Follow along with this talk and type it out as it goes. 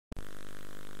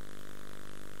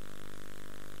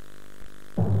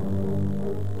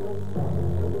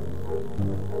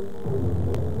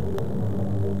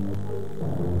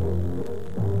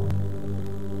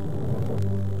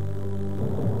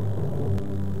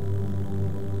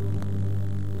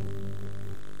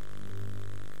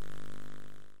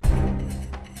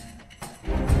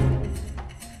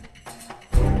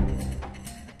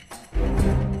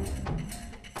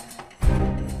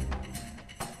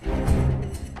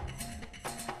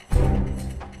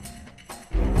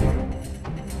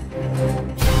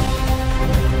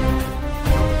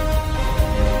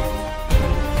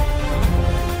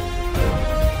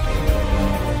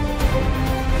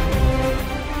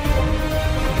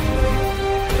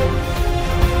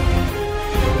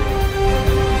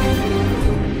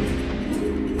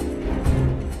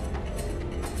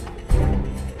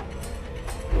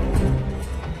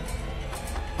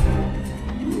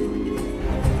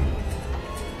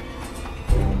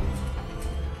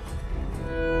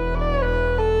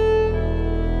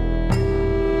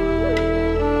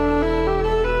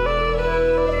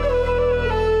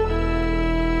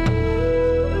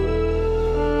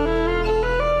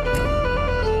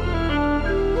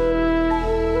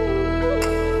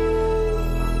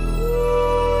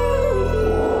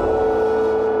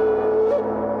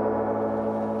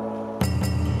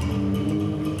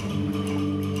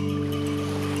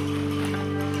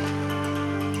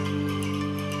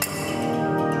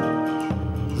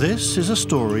This is a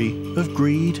story of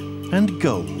greed and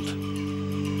gold.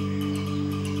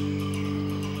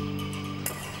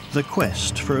 The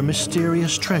quest for a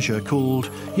mysterious treasure called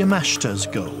Yamashita's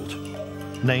gold,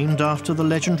 named after the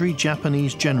legendary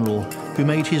Japanese general who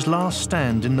made his last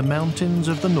stand in the mountains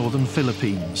of the northern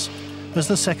Philippines as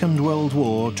the Second World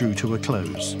War drew to a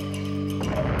close.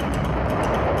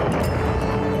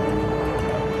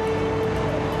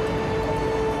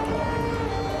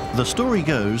 The story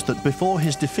goes that before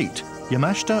his defeat,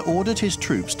 Yamashita ordered his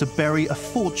troops to bury a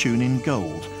fortune in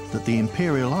gold that the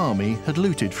Imperial Army had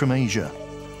looted from Asia.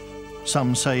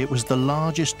 Some say it was the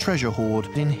largest treasure hoard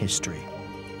in history.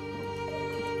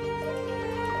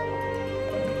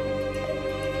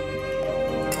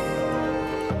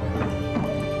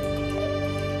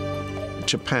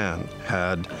 Japan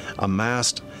had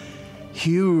amassed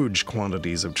huge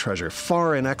quantities of treasure,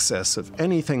 far in excess of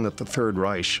anything that the Third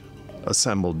Reich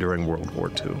assembled during World War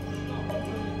II.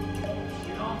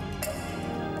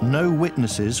 No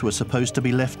witnesses were supposed to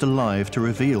be left alive to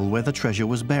reveal where the treasure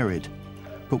was buried,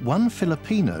 but one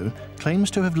Filipino claims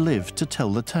to have lived to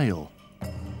tell the tale.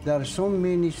 There are so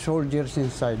many soldiers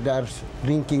inside. They are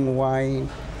drinking wine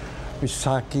with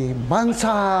sake.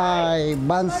 Banzai!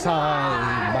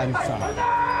 Banzai!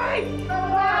 Banzai!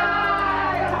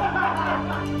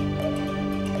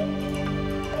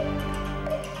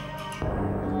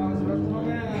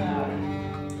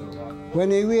 When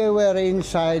we were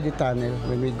inside the tunnel,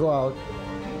 when we go out,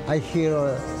 I hear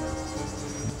a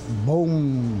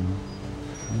boom,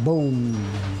 boom,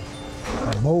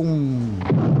 boom.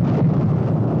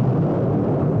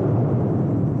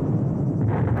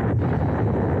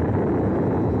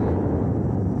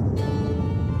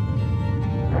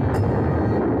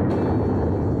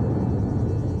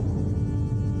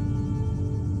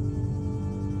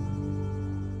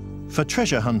 For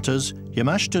treasure hunters,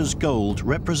 Yamashita's gold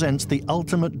represents the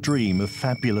ultimate dream of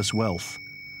fabulous wealth.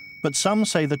 But some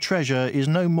say the treasure is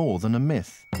no more than a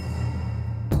myth.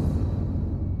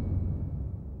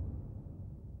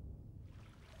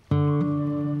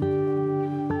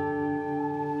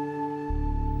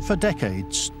 For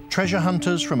decades, treasure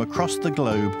hunters from across the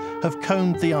globe have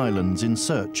combed the islands in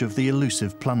search of the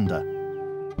elusive plunder.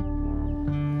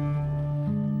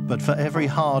 But for every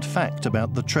hard fact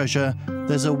about the treasure,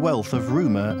 there's a wealth of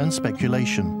rumor and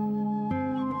speculation.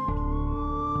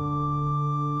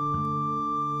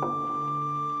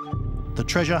 The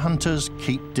treasure hunters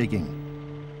keep digging.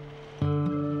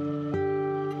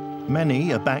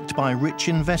 Many are backed by rich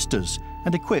investors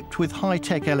and equipped with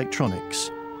high-tech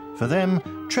electronics. For them,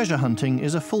 treasure hunting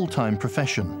is a full-time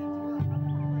profession.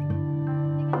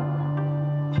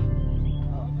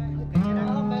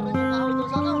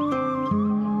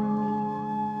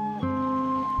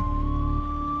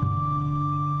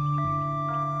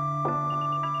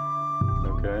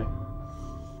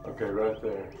 Okay, right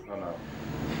there. Oh, no.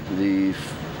 The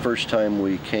first time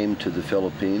we came to the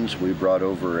Philippines, we brought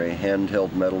over a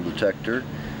handheld metal detector,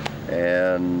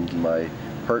 and my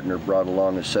partner brought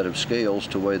along a set of scales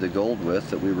to weigh the gold with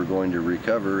that we were going to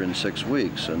recover in 6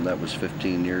 weeks, and that was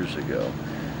 15 years ago.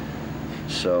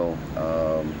 So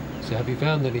have you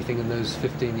found anything in those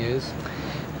 15 years?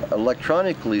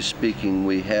 Electronically speaking,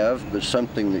 we have, but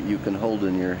something that you can hold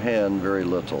in your hand, very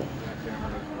little.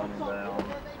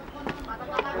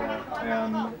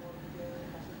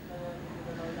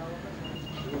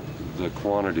 The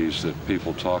quantities that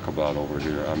people talk about over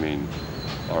here, I mean,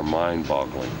 are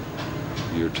mind-boggling.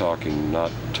 You're talking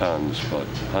not tons, but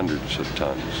hundreds of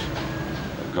tons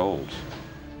of gold.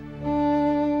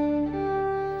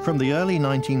 From the early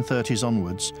 1930s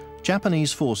onwards,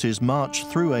 Japanese forces marched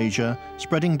through Asia,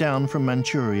 spreading down from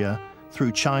Manchuria,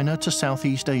 through China to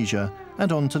Southeast Asia,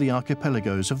 and on to the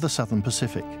archipelagos of the Southern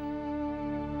Pacific.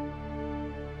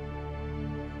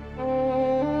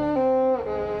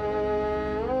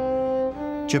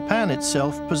 Japan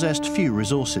itself possessed few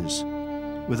resources.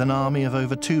 With an army of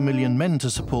over 2 million men to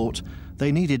support, they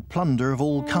needed plunder of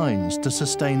all kinds to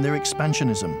sustain their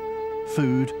expansionism: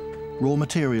 food, raw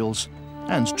materials,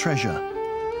 and treasure.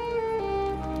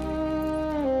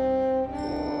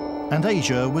 And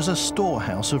Asia was a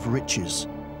storehouse of riches.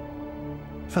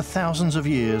 For thousands of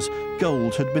years,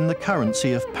 gold had been the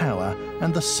currency of power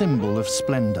and the symbol of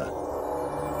splendor.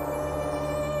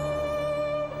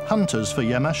 Hunters for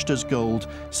Yamashita's gold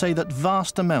say that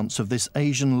vast amounts of this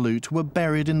Asian loot were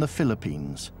buried in the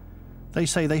Philippines. They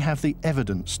say they have the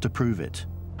evidence to prove it.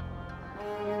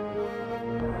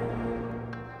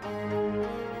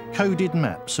 Coded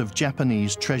maps of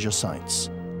Japanese treasure sites.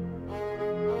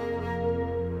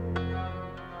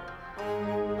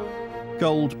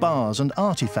 Gold bars and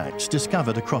artifacts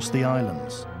discovered across the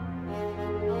islands.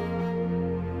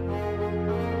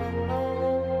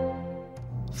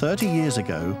 30 years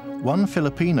ago, one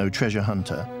Filipino treasure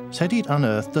hunter said he'd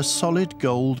unearthed a solid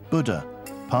gold Buddha,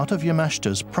 part of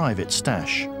Yamashita's private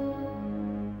stash.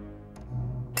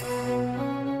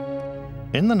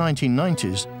 In the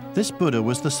 1990s, this Buddha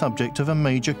was the subject of a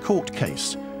major court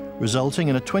case, resulting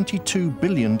in a $22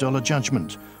 billion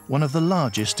judgment, one of the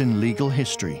largest in legal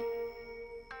history.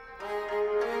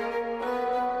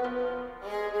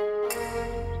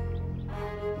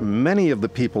 Many of the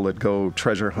people that go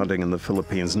treasure hunting in the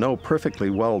Philippines know perfectly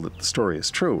well that the story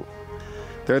is true.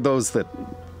 There are those that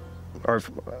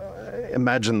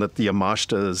imagine that the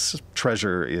Yamashita's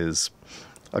treasure is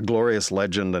a glorious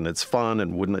legend and it's fun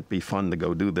and wouldn't it be fun to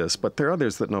go do this, but there are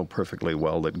others that know perfectly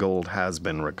well that gold has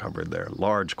been recovered there,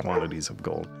 large quantities of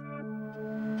gold.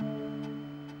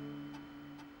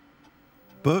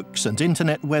 Books and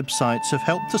internet websites have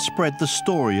helped to spread the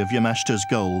story of Yamashita's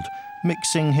gold,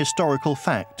 mixing historical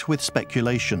fact with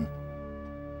speculation.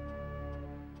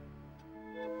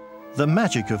 The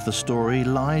magic of the story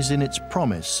lies in its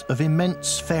promise of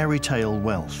immense fairy tale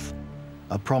wealth,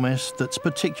 a promise that's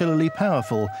particularly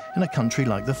powerful in a country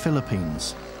like the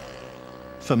Philippines.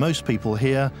 For most people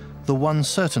here, the one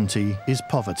certainty is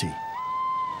poverty.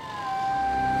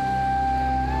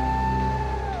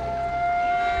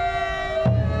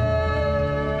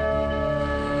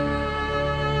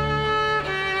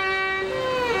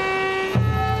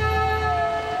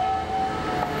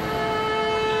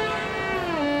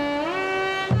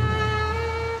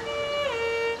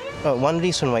 One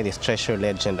reason why this treasure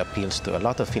legend appeals to a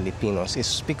lot of Filipinos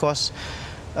is because,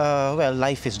 well,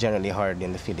 life is generally hard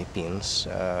in the Philippines.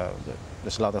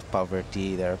 There's a lot of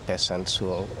poverty. There are peasants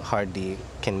who hardly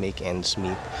can make ends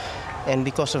meet. And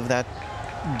because of that,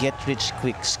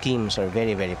 get-rich-quick schemes are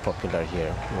very, very popular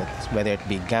here. Whether it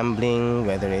be gambling,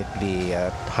 whether it be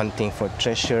hunting for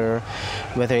treasure,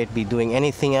 whether it be doing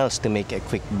anything else to make a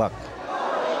quick buck.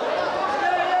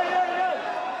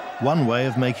 One way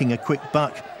of making a quick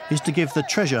buck is to give the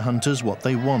treasure hunters what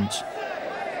they want.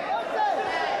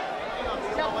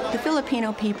 The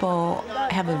Filipino people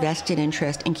have a vested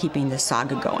interest in keeping the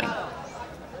saga going.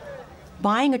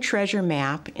 Buying a treasure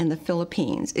map in the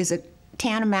Philippines is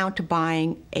tantamount to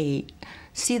buying a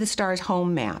See the Stars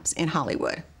home maps in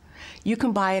Hollywood. You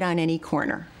can buy it on any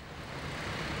corner.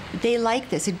 They like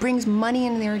this. It brings money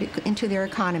into their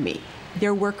economy.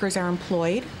 Their workers are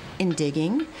employed in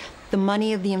digging. The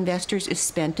money of the investors is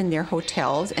spent in their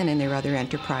hotels and in their other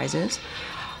enterprises.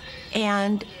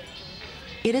 And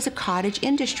it is a cottage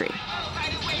industry.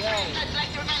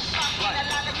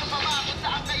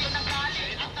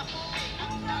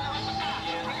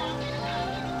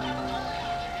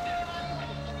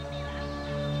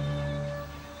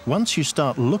 Once you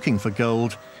start looking for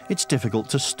gold, it's difficult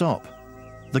to stop.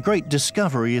 The great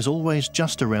discovery is always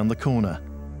just around the corner.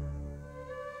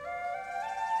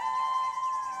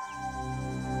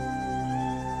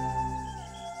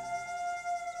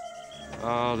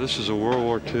 This is a World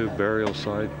War II burial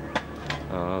site.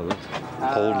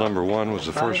 Hole number 1 was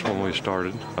the first one we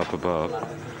started up above.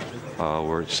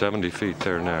 We're at 70 feet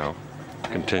there now,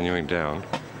 continuing down,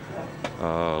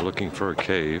 looking for a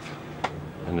cave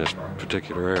in this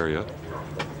particular area.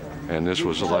 And this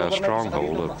was the last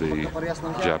stronghold of the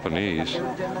Japanese.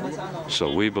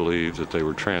 So we believe that they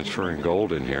were transferring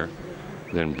gold in here,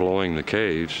 then blowing the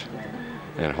caves,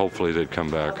 and hopefully they'd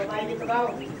come back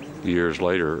years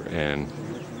later and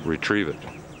retrieve it.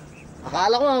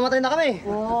 Akala ko mamatay na kami.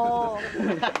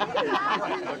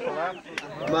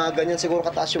 Mga ganyan siguro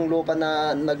kataas yung lupa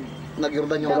na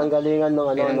nagyurdan yung pinanggalingan ng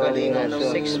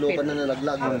lupa na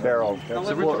nalaglag.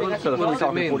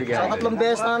 Tatlong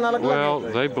beses na nalaglag. Well,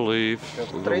 they believe,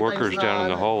 the workers down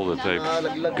in the hole, that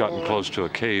they've gotten close to a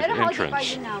cave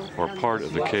entrance or part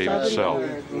of the cave itself.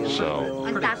 So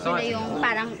it's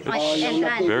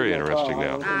very interesting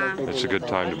now. It's a good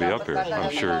time to be up here, I'm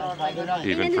sure,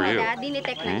 even for you.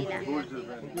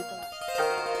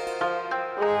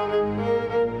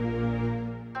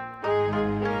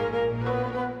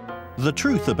 The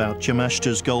truth about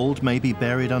Yamashita's gold may be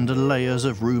buried under layers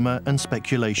of rumor and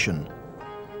speculation.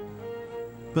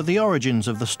 But the origins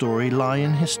of the story lie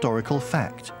in historical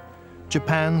fact: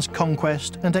 Japan's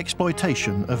conquest and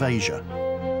exploitation of Asia.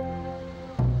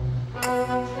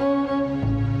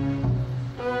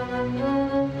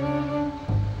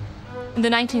 In the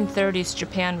 1930s,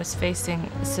 Japan was facing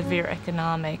a severe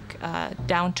economic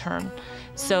downturn.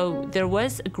 So there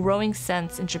was a growing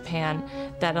sense in Japan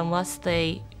that unless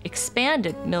they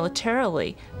expanded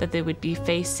militarily, that they would be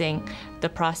facing the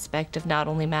prospect of not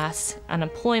only mass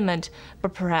unemployment,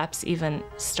 but perhaps even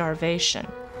starvation.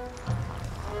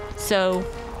 So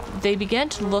they began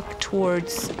to look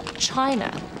towards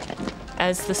China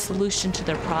as the solution to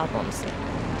their problems.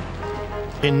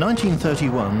 In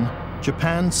 1931,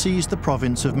 Japan seized the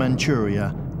province of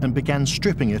Manchuria and began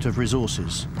stripping it of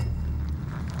resources.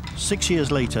 6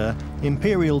 years later,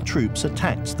 imperial troops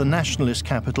attacked the nationalist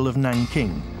capital of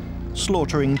Nanking,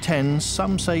 slaughtering tens,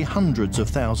 some say hundreds of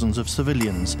thousands of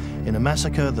civilians in a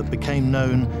massacre that became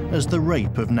known as the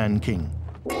Rape of Nanking.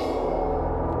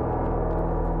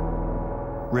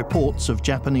 Reports of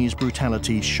Japanese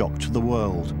brutality shocked the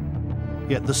world.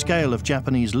 Yet the scale of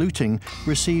Japanese looting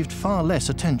received far less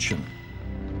attention.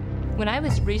 When I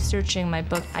was researching my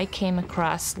book, I came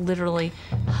across literally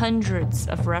hundreds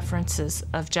of references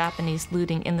of Japanese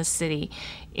looting in the city,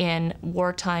 in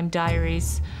wartime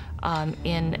diaries,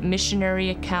 in missionary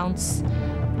accounts.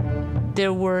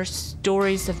 There were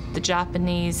stories of the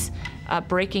Japanese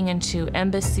breaking into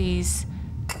embassies,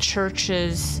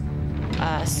 churches,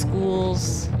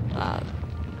 schools,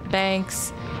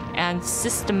 banks, and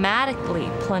systematically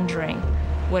plundering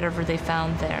whatever they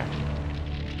found there.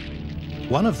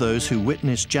 One of those who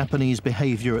witnessed Japanese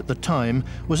behavior at the time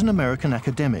was an American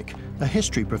academic, a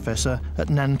history professor at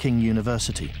Nanking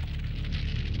University.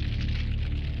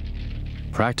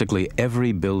 Practically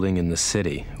every building in the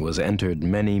city was entered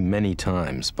many, many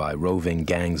times by roving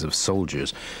gangs of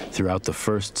soldiers throughout the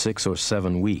first 6 or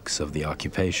 7 weeks of the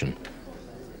occupation.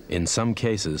 In some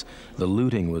cases, the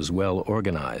looting was well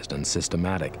organized and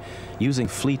systematic, using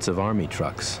fleets of army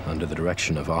trucks under the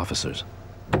direction of officers.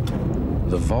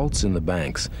 The vaults in the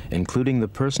banks, including the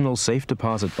personal safe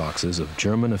deposit boxes of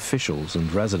German officials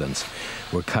and residents,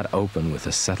 were cut open with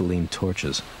acetylene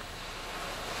torches.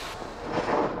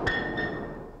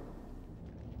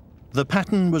 The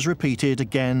pattern was repeated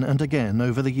again and again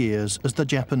over the years as the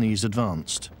Japanese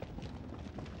advanced.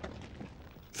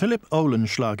 Philip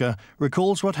Olenschlager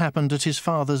recalls what happened at his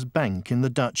father's bank in the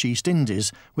Dutch East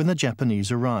Indies when the Japanese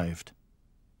arrived.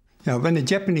 Now, when the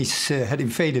Japanese had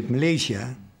invaded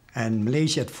Malaysia and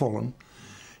Malaysia had fallen,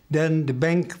 then the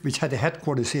bank, which had a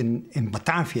headquarters in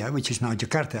Batavia, which is now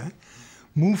Jakarta,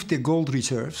 moved their gold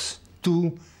reserves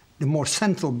to the more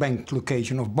central bank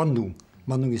location of Bandung.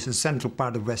 Bandung is a central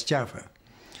part of West Java.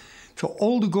 So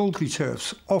all the gold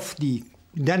reserves of the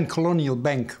then colonial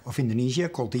bank of Indonesia,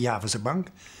 called the Javase Bank,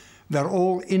 were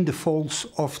all in the folds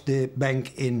of the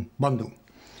bank in Bandung.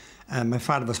 And my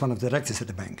father was one of the directors at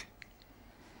the bank.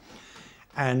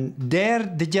 And there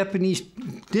the Japanese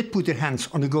did put their hands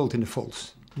on the gold in the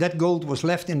folds. That gold was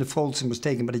left in the folds and was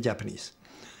taken by the Japanese.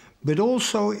 But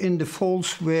also in the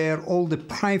folds where all the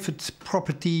private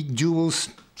property, jewels,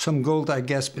 some gold I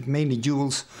guess, but mainly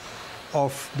jewels,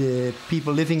 of the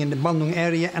people living in the Bandung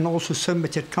area, and also some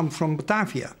which had come from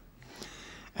Batavia.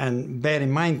 And bear in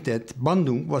mind that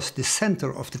Bandung was the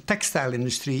center of the textile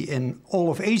industry in all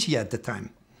of Asia at the time.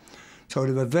 So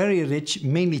there were very rich,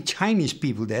 mainly Chinese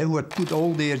people there who had put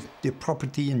all their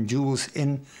property and jewels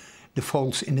in the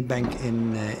folds in the bank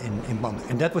in Bandung.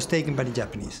 And that was taken by the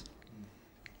Japanese.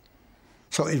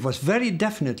 So it was very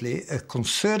definitely a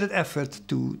concerted effort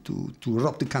to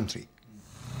rob the country.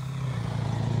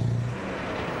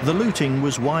 The looting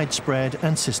was widespread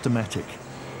and systematic,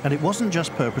 and it wasn't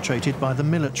just perpetrated by the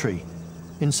military.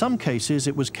 In some cases,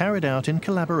 it was carried out in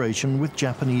collaboration with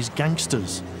Japanese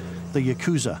gangsters, the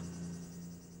Yakuza.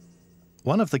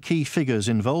 One of the key figures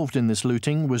involved in this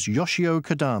looting was Yoshio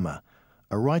Kodama,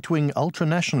 a right-wing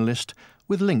ultranationalist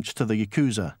with links to the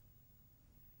Yakuza.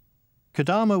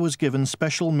 Kodama was given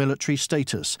special military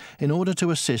status in order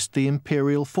to assist the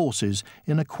imperial forces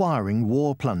in acquiring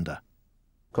war plunder.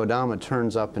 Kodama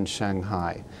turns up in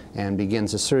Shanghai and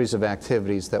begins a series of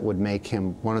activities that would make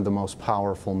him one of the most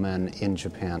powerful men in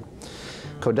Japan.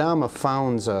 Kodama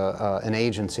founds an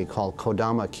agency called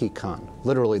Kodama Kikan,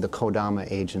 literally the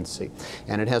Kodama Agency,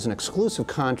 and it has an exclusive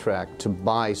contract to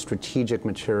buy strategic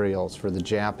materials for the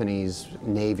Japanese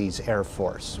Navy's Air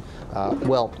Force.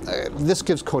 This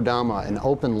gives Kodama an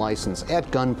open license at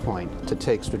gunpoint to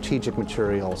take strategic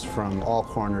materials from all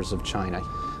corners of China.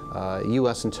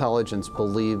 U.S. intelligence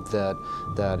believed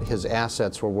that his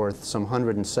assets were worth some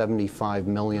 $175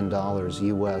 million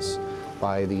U.S.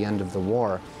 by the end of the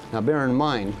war. Now bear in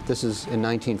mind, this is in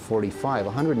 1945,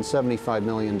 $175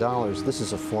 million, this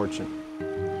is a fortune.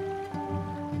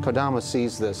 Kodama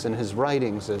sees this in his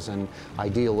writings as an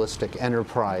idealistic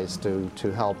enterprise to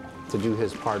help to do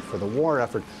his part for the war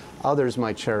effort. Others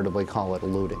might charitably call it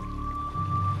looting.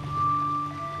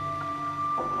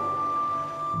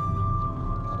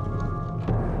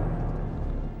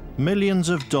 Millions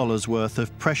of dollars worth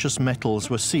of precious metals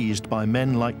were seized by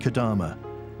men like Kodama,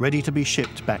 ready to be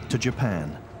shipped back to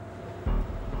Japan.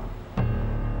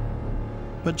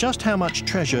 But just how much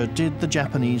treasure did the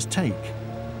Japanese take?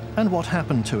 And what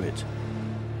happened to it?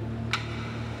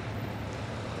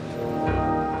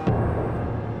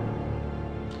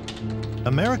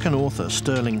 American author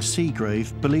Sterling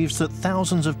Seagrave believes that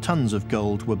thousands of tons of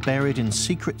gold were buried in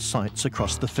secret sites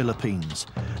across the Philippines,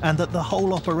 and that the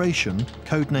whole operation,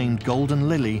 codenamed Golden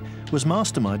Lily, was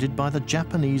masterminded by the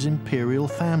Japanese imperial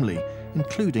family,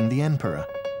 including the emperor.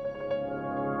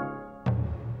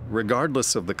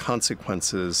 Regardless of the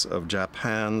consequences of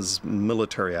Japan's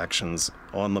military actions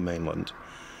on the mainland,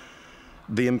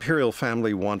 the imperial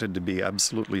family wanted to be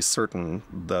absolutely certain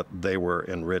that they were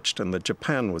enriched and that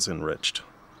Japan was enriched.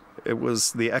 It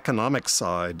was the economic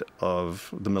side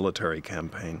of the military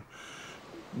campaign.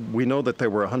 We know that there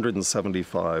were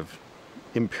 175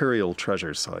 imperial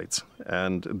treasure sites,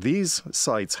 and these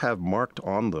sites have marked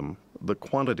on them the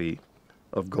quantity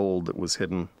of gold that was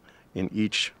hidden in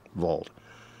each vault.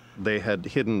 They had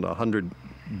hidden $100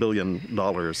 billion,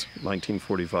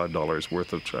 1945 dollars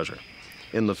worth of treasure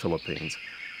in the Philippines.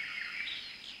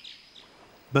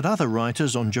 But other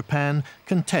writers on Japan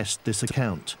contest this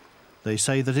account. They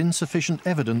say that insufficient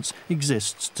evidence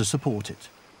exists to support it.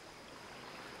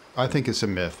 I think it's a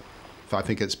myth. I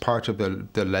think it's part of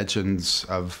the legends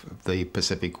of the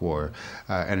Pacific War,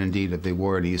 and indeed of the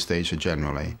war in East Asia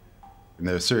generally. And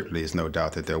there certainly is no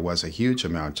doubt that there was a huge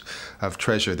amount of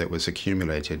treasure that was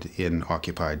accumulated in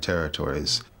occupied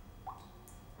territories.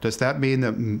 Does that mean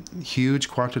that huge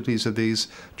quantities of these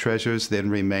treasures then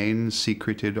remain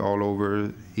secreted all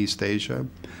over East Asia?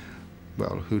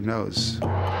 Well, who knows?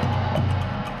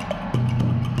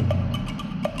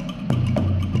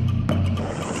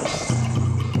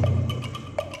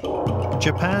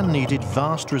 Japan needed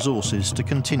vast resources to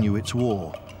continue its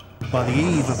war. By the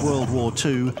eve of World War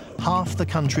II, half the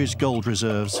country's gold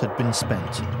reserves had been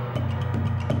spent.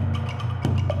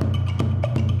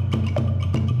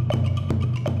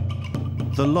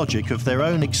 The logic of their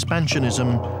own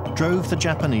expansionism drove the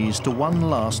Japanese to one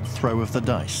last throw of the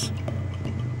dice.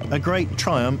 A great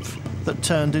triumph that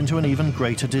turned into an even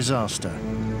greater disaster.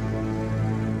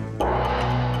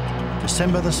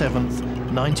 December the 7th,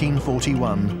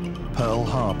 1941, Pearl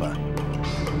Harbor.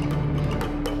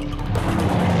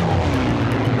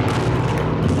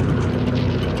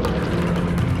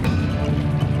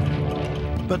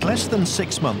 But less than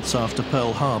 6 months after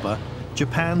Pearl Harbor,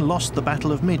 Japan lost the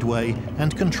Battle of Midway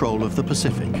and control of the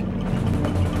Pacific.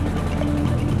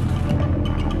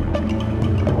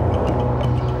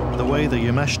 The way the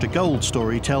Yamashita gold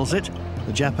story tells it,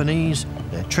 the Japanese,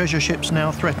 their treasure ships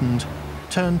now threatened,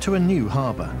 turned to a new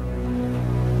harbor.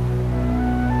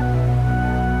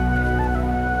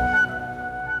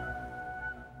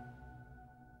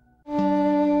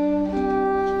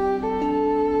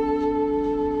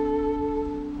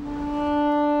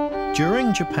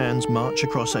 During Japan's march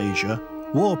across Asia,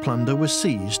 war plunder was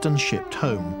seized and shipped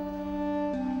home.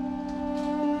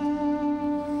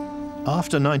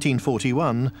 After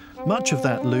 1941, much of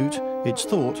that loot, it's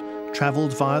thought,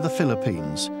 travelled via the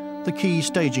Philippines, the key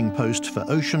staging post for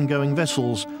ocean-going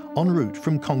vessels en route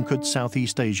from conquered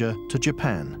Southeast Asia to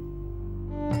Japan.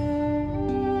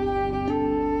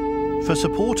 For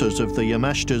supporters of the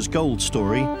Yamashita's gold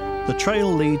story, the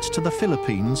trail leads to the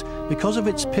Philippines because of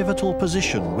its pivotal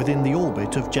position within the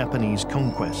orbit of Japanese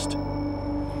conquest.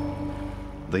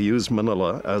 They used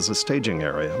Manila as a staging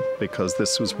area because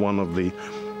this was one of the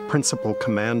principal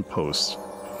command posts.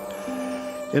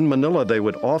 In Manila, they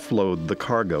would offload the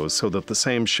cargo so that the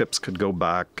same ships could go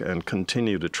back and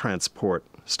continue to transport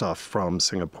stuff from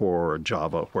Singapore or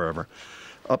Java, wherever,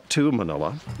 up to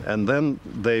Manila. And then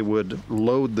they would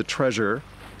load the treasure,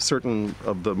 certain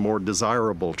of the more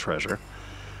desirable treasure,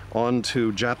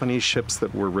 onto Japanese ships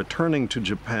that were returning to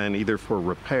Japan either for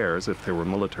repairs, if they were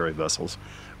military vessels,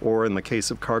 or in the case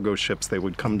of cargo ships, they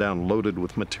would come down loaded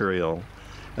with material,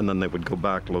 and then they would go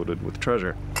back loaded with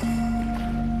treasure.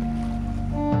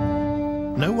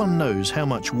 No one knows how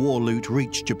much war loot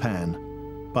reached Japan.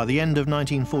 By the end of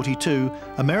 1942,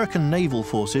 American naval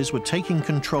forces were taking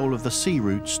control of the sea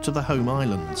routes to the home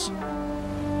islands.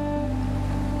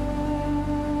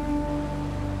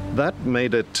 That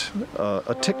made it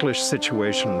a ticklish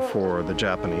situation for the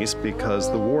Japanese because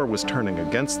the war was turning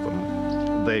against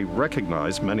them. They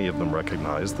recognized, many of them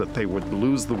recognized, that they would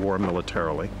lose the war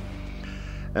militarily.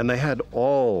 And they had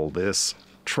all this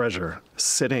treasure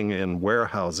sitting in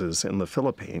warehouses in the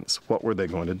Philippines. What were they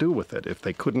going to do with it? If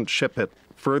they couldn't ship it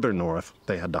further north,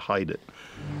 they had to hide it.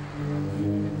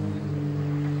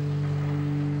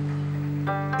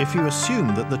 If you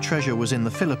assume that the treasure was in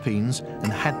the Philippines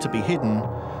and had to be hidden,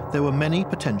 there were many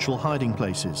potential hiding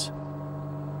places.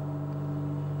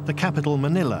 The capital,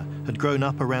 Manila, had grown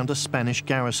up around a Spanish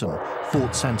garrison,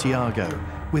 Fort Santiago,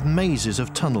 with mazes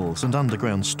of tunnels and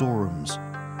underground storerooms.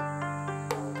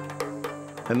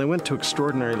 and they went to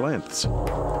extraordinary lengths.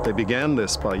 They began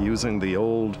this by using the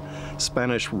old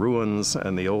Spanish ruins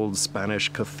and the old Spanish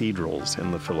cathedrals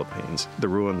in the Philippines, the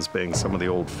ruins being some of the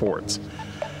old forts.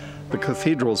 The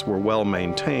cathedrals were well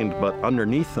maintained, but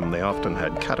underneath them they often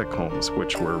had catacombs,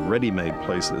 which were ready-made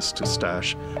places to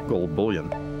stash gold bullion.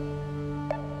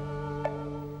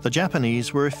 The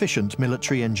Japanese were efficient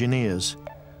military engineers.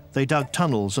 They dug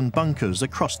tunnels and bunkers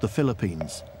across the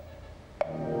Philippines.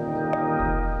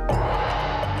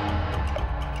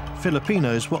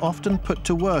 Filipinos were often put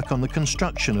to work on the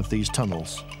construction of these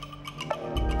tunnels.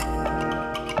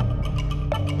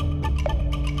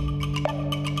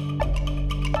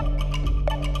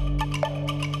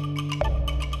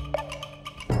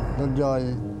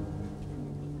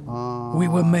 We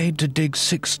were made to dig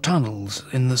 6 tunnels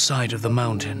in the side of the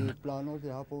mountain.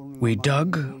 We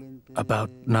dug about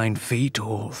 9 feet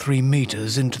or 3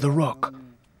 meters into the rock.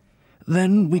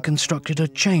 Then we constructed a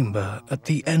chamber at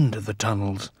the end of the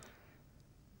tunnels.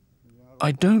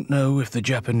 I don't know if the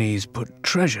Japanese put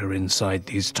treasure inside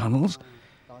these tunnels.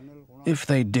 If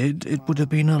they did, it would have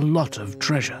been a lot of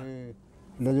treasure.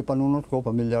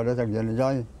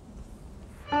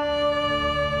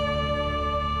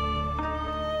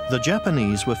 The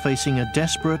Japanese were facing a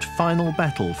desperate final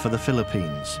battle for the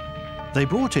Philippines. They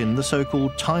brought in the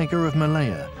so-called Tiger of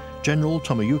Malaya, General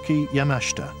Tomoyuki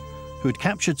Yamashita, who had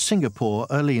captured Singapore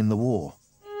early in the war.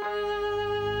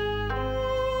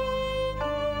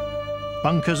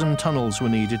 Bunkers and tunnels were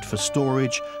needed for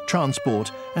storage,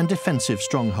 transport, and defensive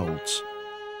strongholds.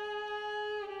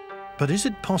 But is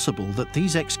it possible that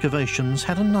these excavations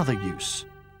had another use?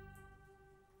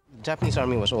 The Japanese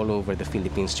army was all over the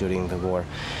Philippines during the war,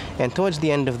 and towards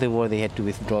the end of the war they had to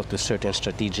withdraw to certain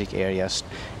strategic areas,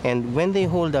 and when they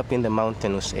holed up in the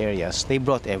mountainous areas they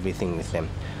brought everything with them.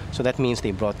 So that means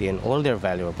they brought in all their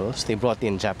valuables. They brought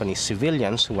in Japanese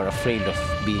civilians who were afraid of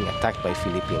being attacked by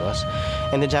Filipinos,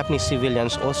 and the Japanese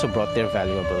civilians also brought their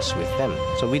valuables with them.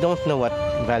 So we don't know what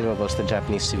valuables the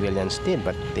Japanese civilians did,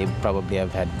 but they probably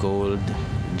have had gold,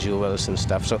 jewels and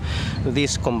stuff. So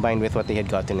these combined with what they had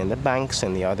gotten in the banks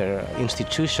and the other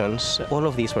institutions, all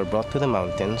of these were brought to the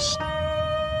mountains.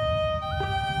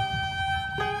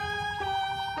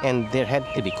 And they had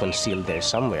to be concealed there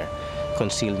somewhere.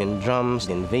 Concealed in drums,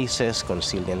 in vases,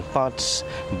 concealed in pots,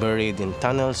 buried in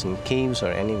tunnels, in caves,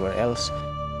 or anywhere else.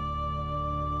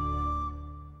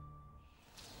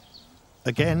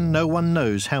 Again, no one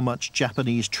knows how much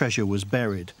Japanese treasure was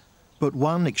buried, but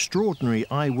one extraordinary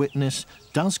eyewitness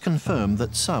does confirm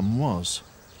that some was.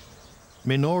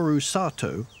 Minoru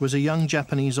Sato was a young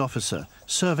Japanese officer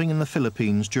serving in the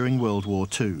Philippines during World War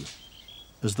II.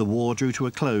 As the war drew to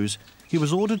a close, he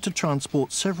was ordered to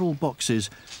transport several boxes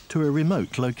to a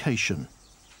remote location.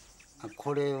 The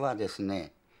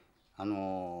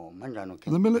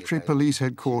military police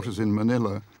headquarters in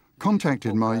Manila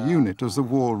contacted my unit as the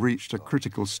war reached a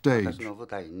critical stage.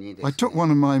 I took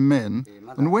one of my men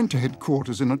and went to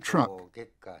headquarters in a truck.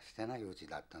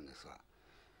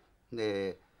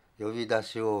 There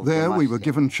we were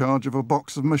given charge of a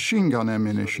box of machine gun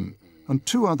ammunition and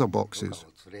 2 other boxes.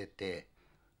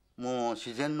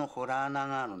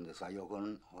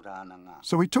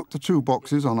 So we took the 2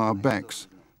 boxes on our backs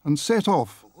and set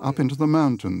off up into the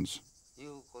mountains.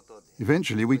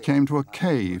 Eventually we came to a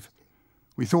cave.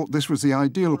 We thought this was the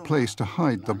ideal place to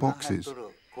hide the boxes.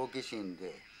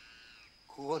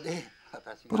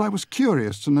 But I was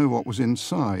curious to know what was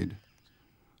inside.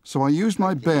 So I used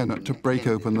my bayonet to break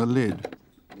open the lid.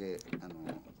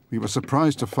 We were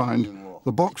surprised to find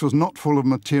the box was not full of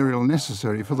material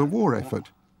necessary for the war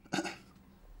effort.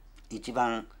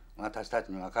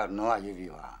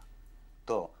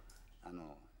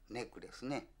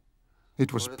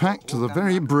 It was packed to the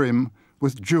very brim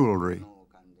with jewelry,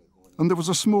 and there was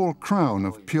a small crown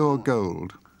of pure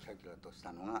gold.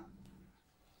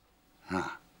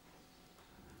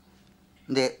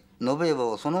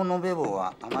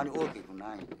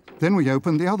 Then we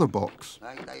opened the other box.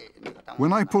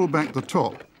 When I pulled back the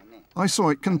top, I saw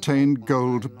it contained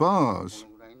gold bars.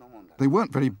 They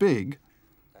weren't very big.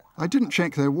 I didn't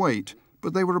check their weight,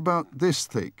 but they were about this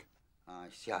thick.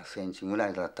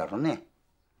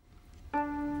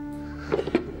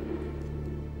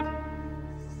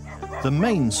 The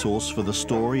main source for the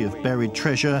story of buried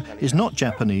treasure is not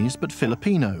Japanese, but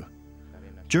Filipino.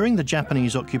 During the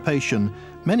Japanese occupation,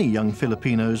 many young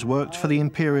Filipinos worked for the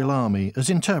Imperial Army as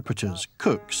interpreters,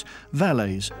 cooks,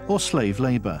 valets, or slave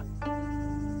labor.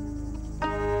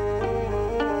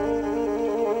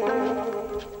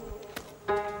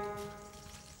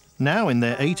 Now in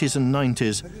their 80s and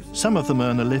 90s, some of them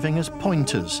earn a living as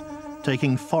pointers,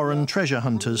 taking foreign treasure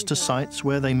hunters to sites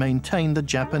where they maintained the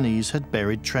Japanese had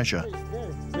buried treasure.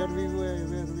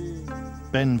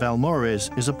 Ben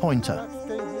Valmores is a pointer.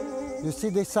 You see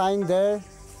the sign there?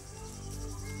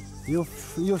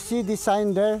 You see the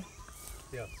sign there?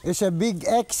 Yeah. It's a big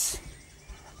X,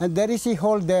 and there is a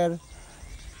hole there.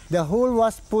 The hole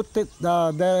was put,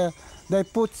 they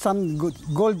put some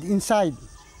gold inside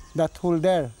that hole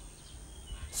there.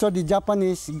 So the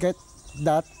Japanese get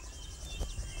that,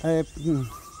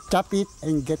 chop it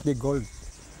and get the gold.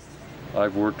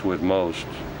 I've worked with most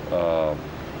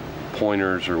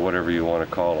pointers or whatever you want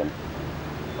to call them.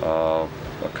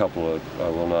 A couple of I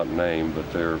will not name,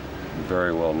 but they're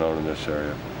very well known in this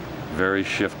area. Very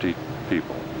shifty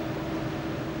people.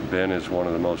 Ben is one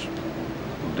of the most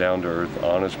down-to-earth,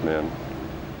 honest men.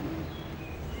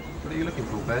 What are you looking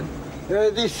for, Ben?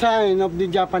 The sign of the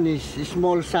Japanese, a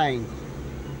small sign.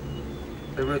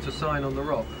 They wrote a sign on the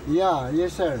rock? Yeah,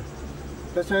 yes, sir.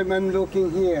 That's why I'm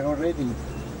looking here already.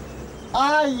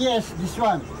 Ah, yes, this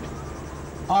one.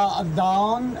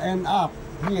 Down and up,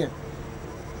 here.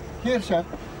 Here, sir.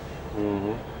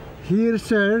 Mm-hmm. Here,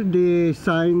 sir, the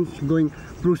signs going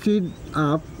proceed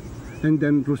up and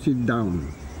then proceed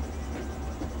down.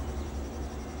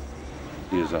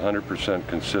 He is 100%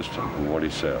 consistent in what he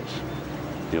says.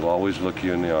 He'll always look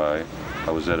you in the eye.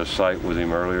 I was at a site with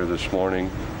him earlier this morning,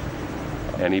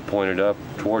 and he pointed up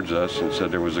towards us and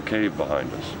said there was a cave behind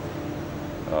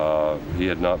us. He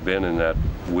had not been in that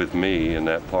with me in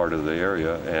that part of the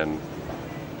area, and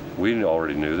we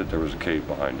already knew that there was a cave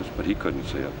behind us, but he couldn't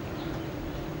see it.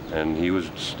 And he was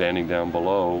standing down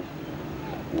below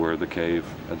where the cave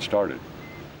had started.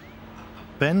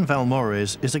 Ben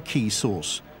Valmores is a key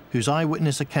source, whose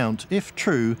eyewitness account, if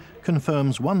true,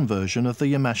 confirms one version of the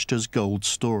Yamashita's gold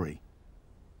story.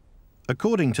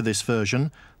 According to this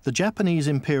version, the Japanese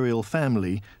imperial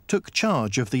family took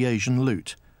charge of the Asian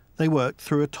loot. They worked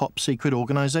through a top-secret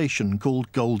organization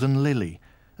called Golden Lily,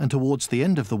 and towards the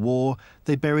end of the war,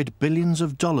 they buried billions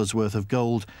of dollars worth of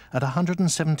gold at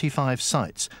 175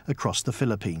 sites across the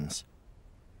Philippines.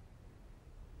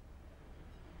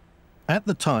 At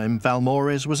the time,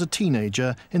 Valmores was a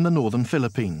teenager in the northern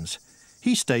Philippines.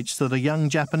 He states that a young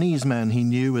Japanese man he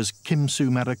knew as Kimsu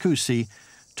Marakusi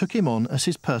took him on as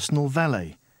his personal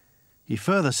valet. He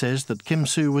further says that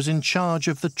Kimsu was in charge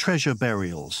of the treasure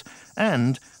burials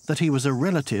and that he was a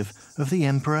relative of the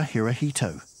Emperor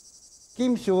Hirohito.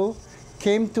 Kimsu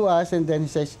came to us and then he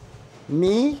says,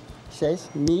 me,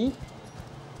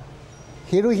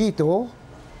 Hirohito,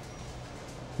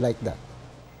 like that.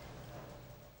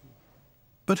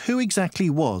 But who exactly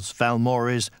was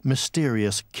Valmores'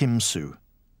 mysterious Kimsu?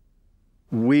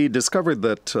 We discovered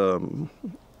that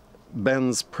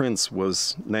Ben's prince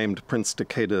was named Prince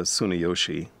Takeda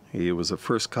Tsuneyoshi. He was a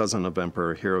first cousin of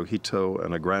Emperor Hirohito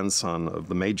and a grandson of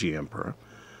the Meiji Emperor.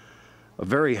 A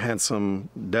very handsome,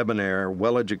 debonair,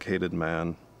 well-educated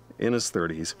man in his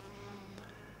 30s.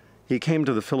 He came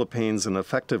to the Philippines and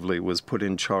effectively was put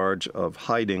in charge of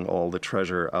hiding all the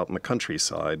treasure out in the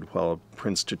countryside while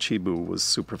Prince Chichibu was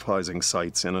supervising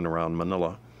sites in and around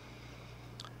Manila.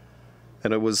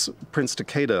 And it was Prince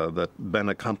Takeda that Ben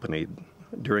accompanied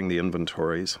during the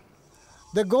inventories.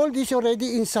 The gold is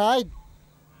already inside.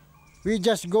 We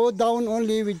just go down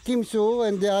only with Kimsu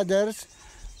and the others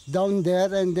down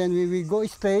there, and then we will go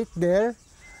straight there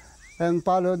and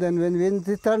follow. Then when we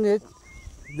return it,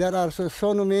 there are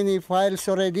so many files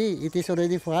already. It is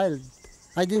already filed.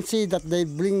 I didn't see that they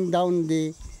bring down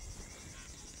the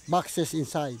boxes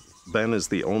inside. Ben is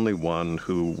the only one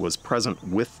who was present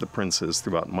with the princes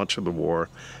throughout much of the war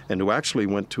and who actually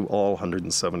went to all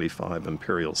 175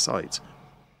 imperial sites.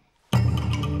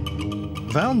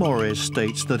 Valmores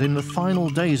states that in the final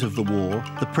days of the war,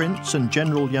 the prince and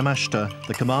General Yamashita,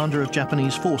 the commander of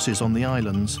Japanese forces on the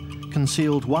islands,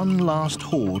 concealed one last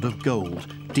hoard of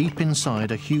gold deep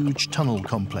inside a huge tunnel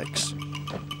complex.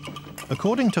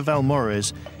 According to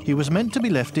Valmores, he was meant to be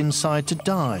left inside to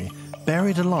die,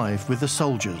 buried alive with the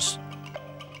soldiers.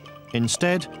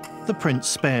 Instead, the prince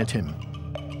spared him.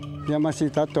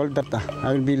 Yamashita told that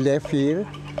I will be left here,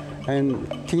 and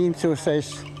Kimsu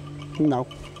says, no.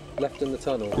 Left in the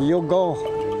tunnel? You go.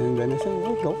 And then I said,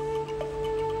 oh, go.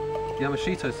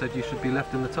 Yamashita said you should be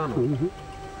left in the tunnel? Mm-hmm.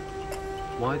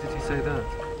 Why did he say that?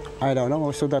 I don't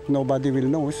know, so that nobody will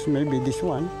know, maybe this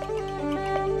one.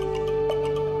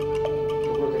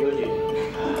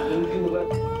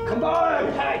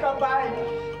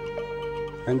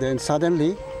 And then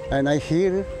suddenly, and I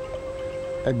hear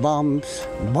a bombs,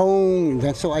 boom,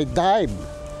 and so I dive.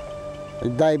 I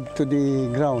dive to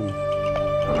the ground.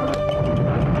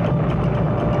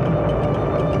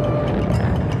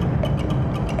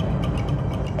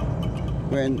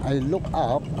 When I look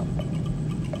up,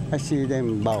 I see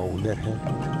them bow their head.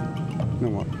 No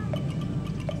more.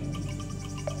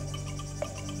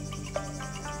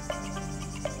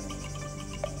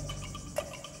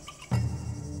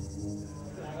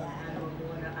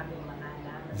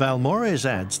 Valmores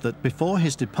adds that before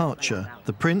his departure,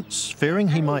 the prince, fearing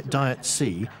he might die at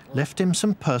sea, left him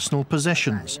some personal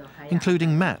possessions,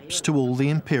 including maps to all the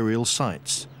imperial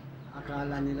sites.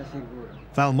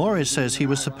 Valmores says he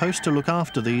was supposed to look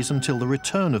after these until the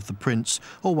return of the prince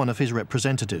or one of his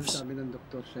representatives.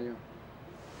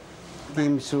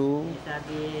 Team Su,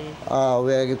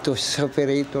 we're going to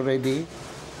separate already.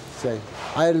 Say,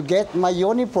 I'll get my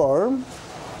uniform,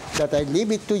 that I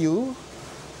leave it to you,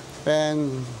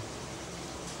 and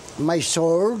my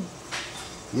sword,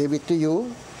 give it to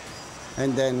you,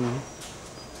 and then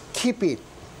keep it.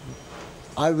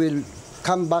 I will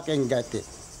come back and get it.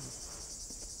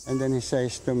 And then he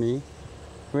says to me,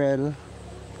 well,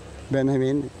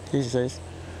 Benjamin, he says,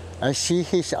 I see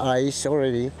his eyes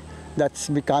already, that's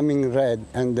becoming red,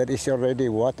 and there is already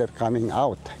water coming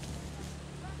out.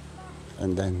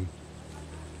 And then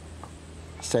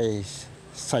says,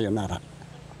 sayonara.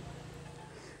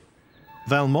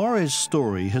 Valmores'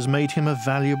 story has made him a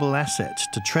valuable asset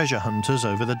to treasure hunters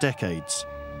over the decades.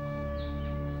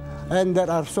 And there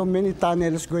are so many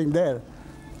tunnels going there,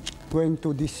 going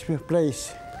to this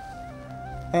place.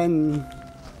 And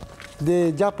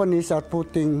the Japanese are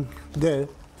putting there,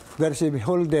 there's a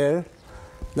hole there,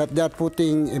 that they're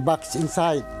putting a box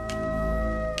inside.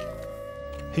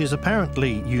 His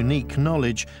apparently unique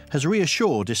knowledge has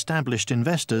reassured established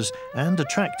investors and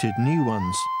attracted new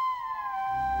ones.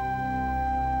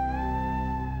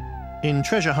 In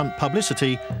treasure hunt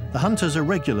publicity, the hunters are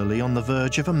regularly on the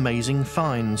verge of amazing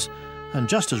finds, and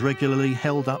just as regularly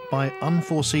held up by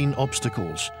unforeseen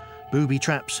obstacles, booby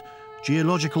traps,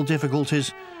 geological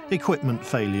difficulties, equipment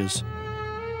failures.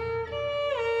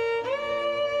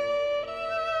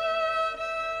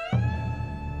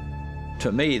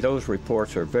 To me, those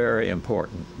reports are very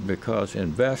important because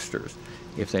investors,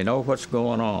 if they know what's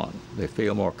going on, they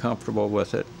feel more comfortable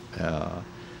with it.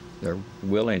 They're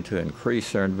willing to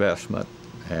increase their investment,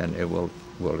 and you'll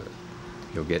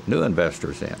get new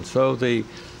investors in. So the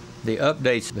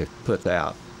updates they put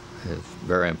out is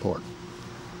very important.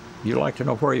 You like to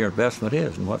know where your investment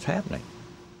is and what's happening.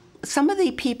 Some of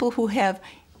the people who have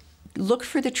looked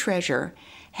for the treasure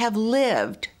have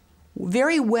lived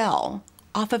very well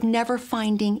off of never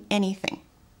finding anything.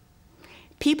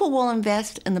 People will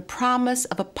invest in the promise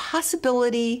of a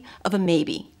possibility of a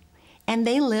maybe, and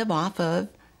they live off of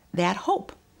that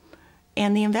hope.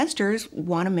 And the investors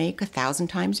want to make 1,000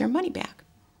 times their money back.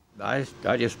 I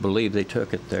just believe they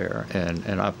took it there,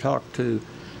 and I've talked to,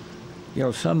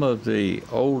 some of the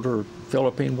older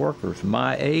Philippine workers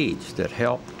my age that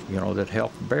helped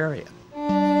bury it.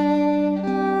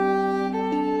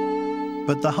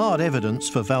 But the hard evidence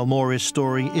for Valmores'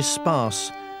 story is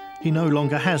sparse. He no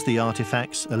longer has the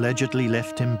artifacts allegedly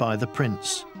left him by the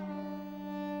prince.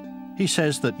 He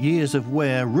says that years of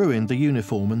wear ruined the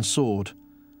uniform and sword,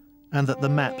 and that the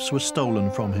maps were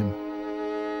stolen from him.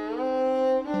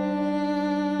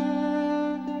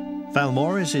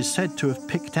 Valmores is said to have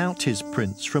picked out his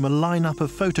prince from a lineup of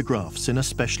photographs in a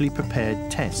specially prepared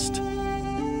test.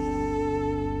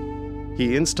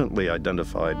 He instantly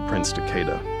identified Prince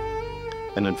Takeda.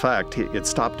 And in fact, it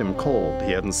stopped him cold.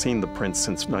 He hadn't seen the prince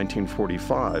since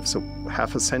 1945, so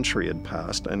half a century had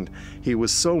passed, and he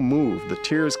was so moved, the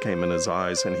tears came in his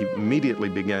eyes, and he immediately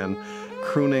began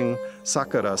crooning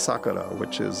Sakura Sakura,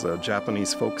 which is a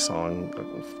Japanese folk song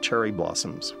of cherry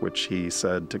blossoms, which he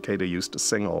said Takeda used to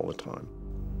sing all the time.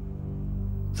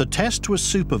 The test was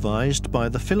supervised by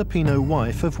the Filipino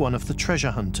wife of one of the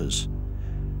treasure hunters.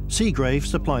 Seagrave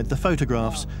supplied the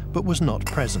photographs, but was not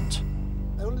present.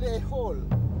 Only a hole.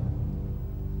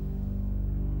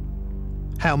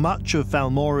 How much of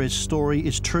Valmores' story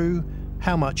is true,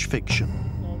 how much fiction?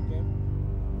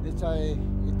 Okay.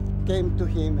 It came to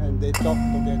him and they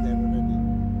talked together already.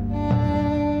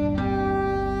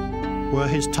 Were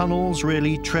his tunnels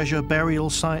really treasure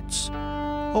burial sites,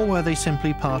 or were they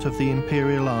simply part of the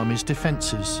Imperial Army's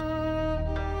defenses?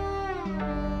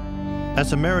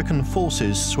 As American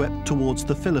forces swept towards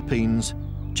the Philippines,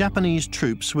 Japanese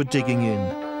troops were digging in.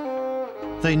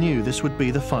 They knew this would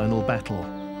be the final battle,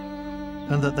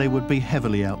 and that they would be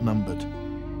heavily outnumbered.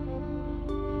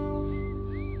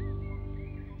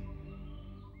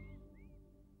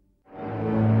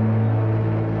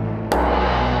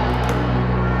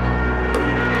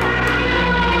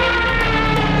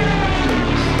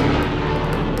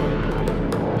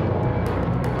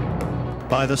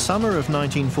 By By the summer of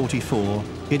 1944,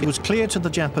 it was clear to the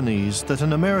Japanese that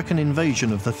an American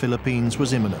invasion of the Philippines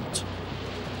was imminent.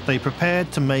 They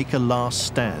prepared to make a last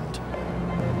stand.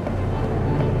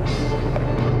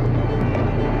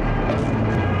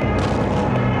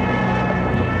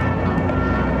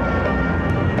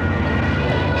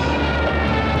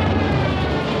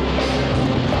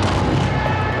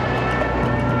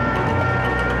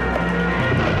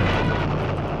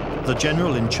 The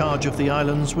general in charge of the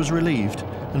islands was relieved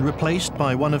and replaced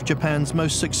by one of Japan's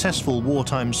most successful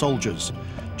wartime soldiers,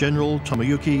 General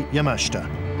Tomoyuki Yamashita.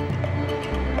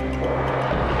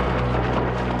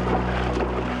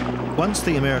 Once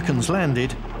the Americans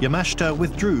landed, Yamashita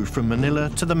withdrew from Manila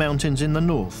to the mountains in the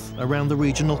north, around the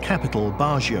regional capital,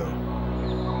 Baguio.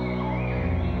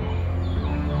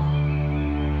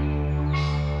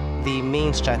 The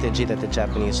main strategy that the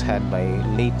Japanese had by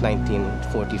late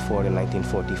 1944 and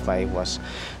 1945 was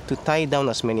to tie down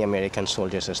as many American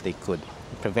soldiers as they could,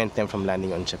 prevent them from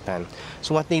landing on Japan.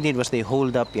 So what they did was they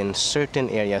holed up in certain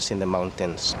areas in the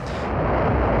mountains.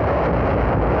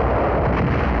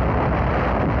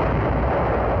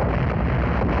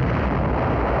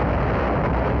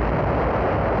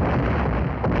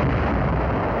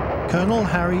 Colonel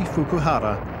Harry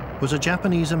Fukuhara was a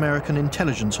Japanese-American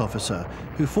intelligence officer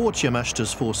who fought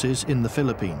Yamashita's forces in the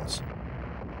Philippines.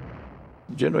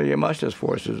 General Yamashita's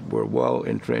forces were well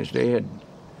entrenched. They had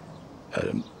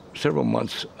several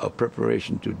months of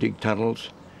preparation to dig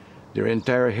tunnels. Their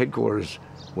entire headquarters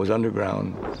was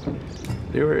underground.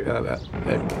 They were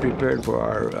prepared for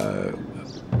our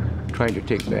trying to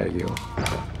take Baguio.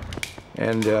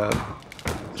 And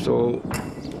so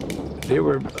they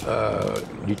were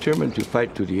determined to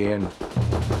fight to the end.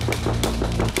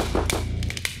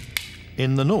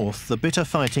 In the north, the bitter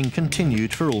fighting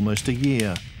continued for almost a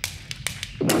year.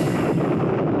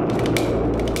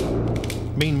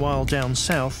 Meanwhile, down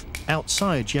south,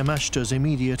 outside Yamashita's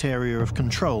immediate area of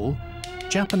control,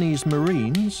 Japanese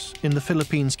Marines in the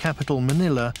Philippines' capital,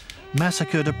 Manila,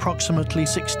 massacred approximately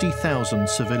 60,000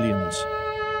 civilians.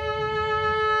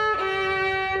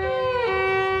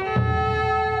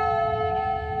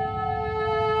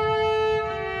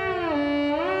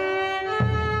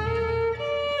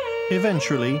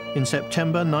 Eventually, in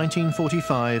September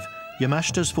 1945,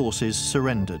 Yamashita's forces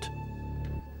surrendered.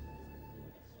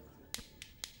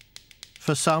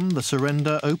 For some, the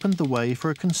surrender opened the way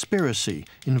for a conspiracy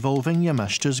involving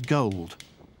Yamashita's gold.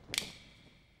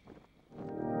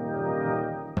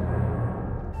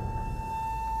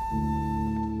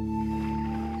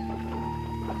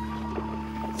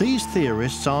 These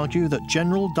theorists argue that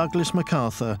General Douglas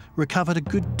MacArthur recovered a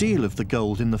good deal of the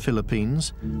gold in the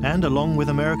Philippines and, along with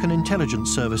American intelligence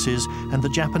services and the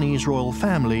Japanese royal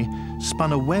family,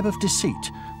 spun a web of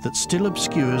deceit that still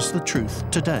obscures the truth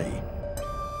today.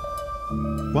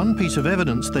 One piece of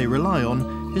evidence they rely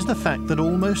on is the fact that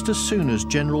almost as soon as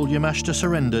General Yamashita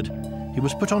surrendered, he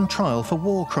was put on trial for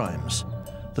war crimes,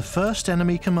 the first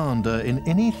enemy commander in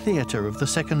any theatre of the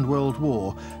Second World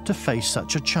War to face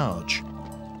such a charge.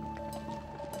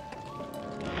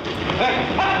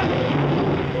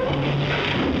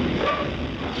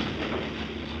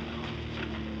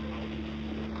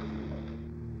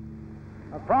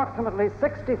 Approximately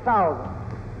 60,000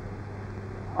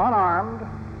 unarmed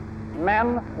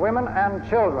men, women, and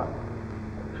children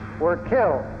were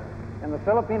killed in the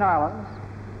Philippine Islands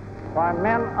by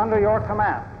men under your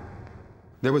command.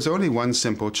 There was only one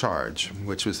simple charge,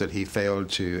 which was that he failed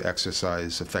to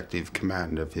exercise effective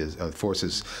command of his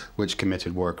forces which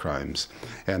committed war crimes,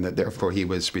 and that therefore he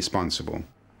was responsible.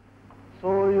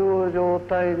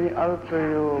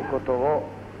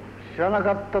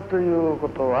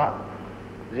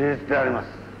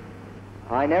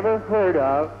 I never heard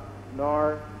of,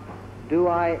 nor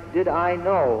did I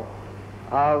know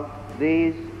of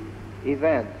these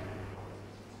events.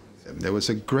 There was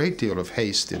a great deal of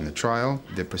haste in the trial.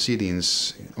 The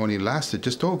proceedings only lasted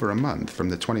just over a month, from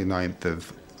the 29th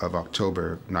of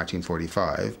October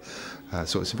 1945.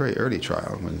 So it's a very early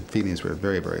trial when feelings were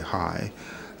very, very high,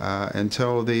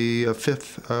 until the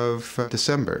 5th of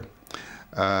December.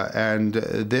 And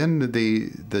then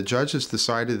the judges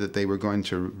decided that they were going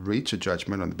to reach a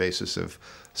judgment on the basis of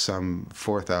some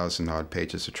 4,000-odd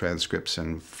pages of transcripts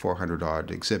and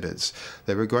 400-odd exhibits.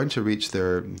 They were going to reach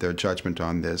their judgment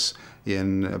on this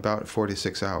in about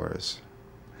 46 hours,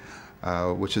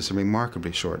 which is a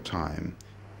remarkably short time.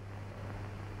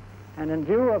 And in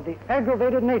view of the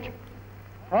aggravated nature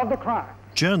of the crime,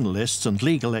 journalists and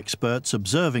legal experts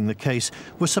observing the case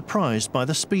were surprised by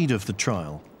the speed of the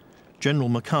trial. General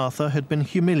MacArthur had been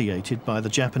humiliated by the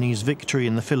Japanese victory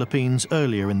in the Philippines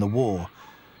earlier in the war.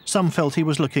 Some felt he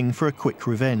was looking for a quick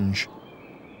revenge.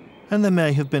 and there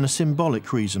may have been a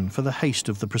symbolic reason for the haste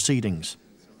of the proceedings.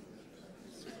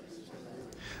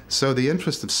 So the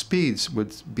interest of speeds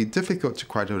would be difficult to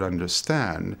quite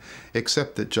understand,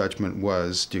 except that judgment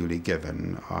was duly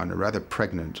given on a rather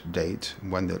pregnant date,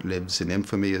 one that lives in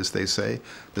infamy, as they say,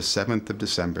 the 7th of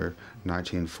December,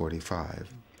 1945.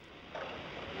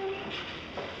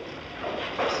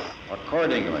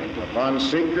 Accordingly, upon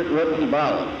secret written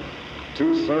ballot,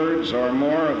 2/3 or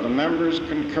more of the members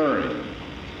concurring,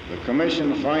 the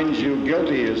Commission finds you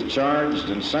guilty as charged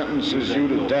and sentences you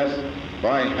to death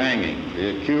by hanging.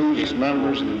 The accused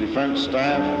members of the defense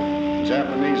staff,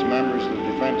 Japanese members of the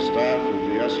defense staff will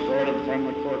be escorted from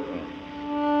the courtroom.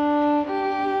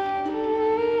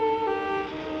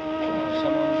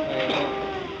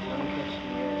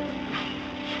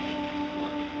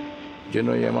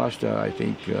 General Yamashita, I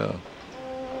think,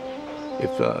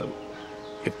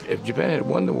 if Japan had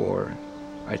won the war,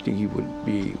 I think he would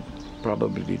be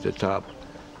probably the top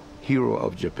hero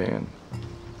of Japan.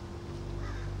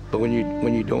 But when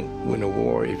you don't win a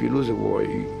war, if you lose a war,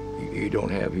 you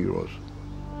don't have heroes.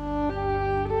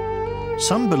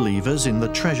 Some believers in the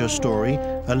treasure story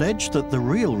allege that the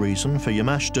real reason for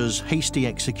Yamashita's hasty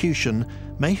execution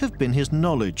may have been his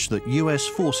knowledge that US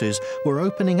forces were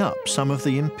opening up some of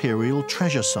the imperial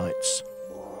treasure sites.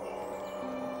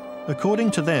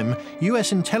 According to them,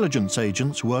 US intelligence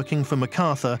agents working for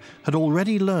MacArthur had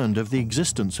already learned of the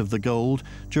existence of the gold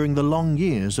during the long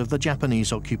years of the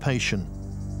Japanese occupation.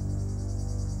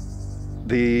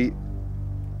 The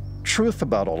truth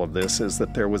about all of this is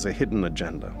that there was a hidden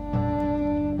agenda.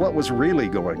 What was really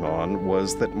going on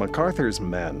was that MacArthur's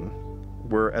men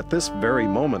were at this very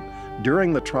moment,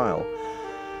 during the trial,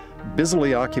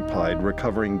 busily occupied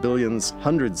recovering billions,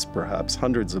 hundreds perhaps,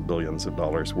 hundreds of billions of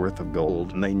dollars worth of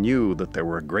gold, and they knew that there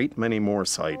were a great many more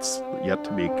sites yet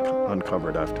to be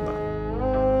uncovered after that.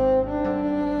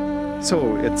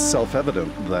 So it's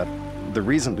self-evident that the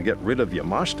reason to get rid of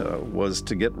Yamashita was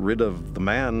to get rid of the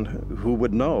man who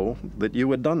would know that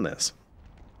you had done this.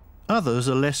 Others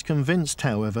are less convinced,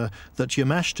 however, that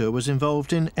Yamashita was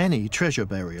involved in any treasure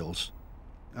burials.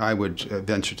 I would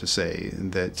venture to say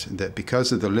that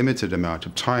because of the limited amount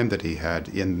of time that he had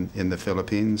in the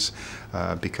Philippines,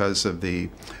 because of the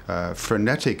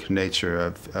frenetic nature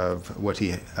of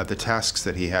the tasks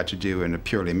that he had to do in a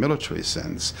purely military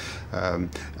sense,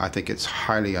 I think it's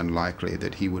highly unlikely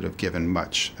that he would have given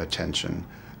much attention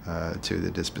to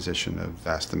the disposition of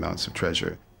vast amounts of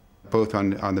treasure, both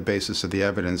on the basis of the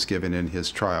evidence given in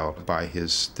his trial by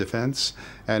his defense,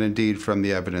 and indeed from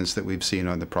the evidence that we've seen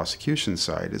on the prosecution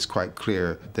side. It's quite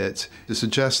clear that to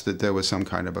suggest that there was some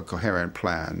kind of a coherent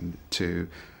plan to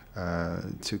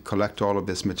collect all of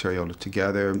this material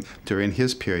together during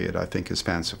his period, I think, is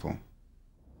fanciful.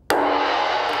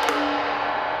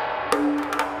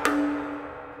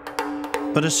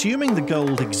 But assuming the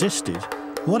gold existed,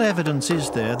 what evidence is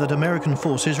there that American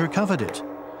forces recovered it?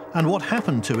 And what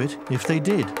happened to it if they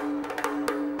did?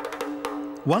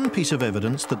 One piece of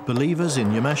evidence that believers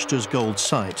in Yamashita's gold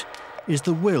site is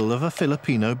the will of a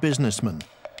Filipino businessman,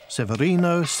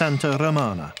 Severino Santa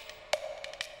Romana.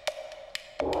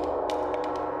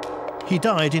 He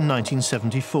died in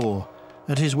 1974,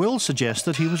 and his will suggests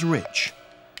that he was rich,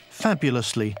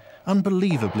 fabulously,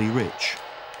 unbelievably rich.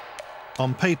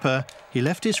 On paper, he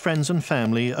left his friends and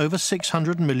family over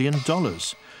 $600 million,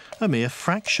 a mere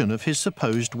fraction of his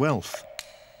supposed wealth.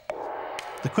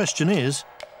 The question is,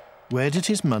 where did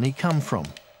his money come from?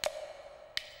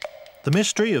 The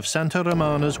mystery of Santa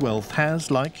Romana's wealth has,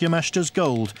 like Yamashita's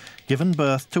gold, given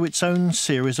birth to its own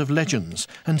series of legends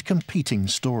and competing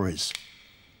stories.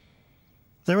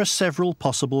 There are several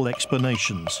possible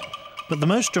explanations, but the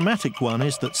most dramatic one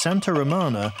is that Santa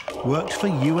Romana worked for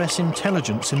US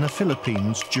intelligence in the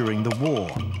Philippines during the war.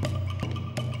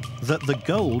 That the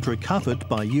gold recovered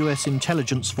by US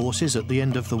intelligence forces at the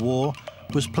end of the war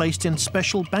was placed in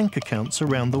special bank accounts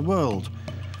around the world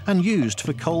and used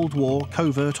for Cold War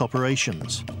covert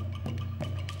operations.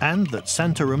 And that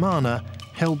Santa Romana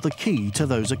held the key to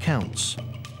those accounts.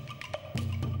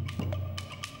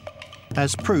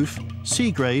 As proof,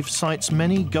 Seagrave cites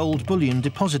many gold bullion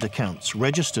deposit accounts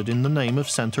registered in the name of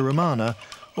Santa Romana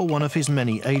or one of his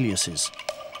many aliases.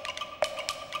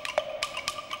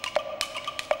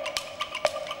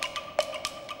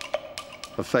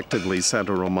 Effectively,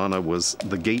 Santa Romana was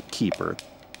the gatekeeper,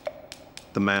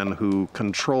 the man who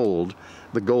controlled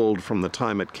the gold from the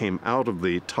time it came out of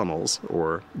the tunnels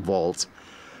or vaults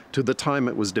to the time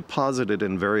it was deposited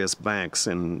in various banks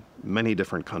in many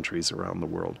different countries around the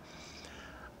world.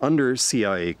 Under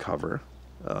CIA cover,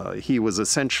 he was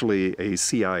essentially a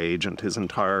CIA agent his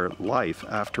entire life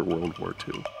after World War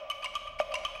II.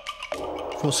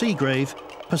 For Seagrave,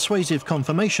 persuasive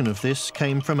confirmation of this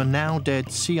came from a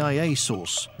now-dead CIA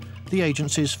source, the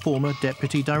agency's former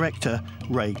deputy director,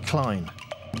 Ray Klein.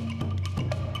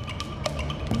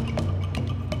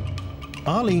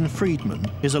 Arlene Friedman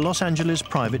is a Los Angeles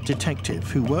private detective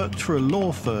who worked for a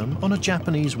law firm on a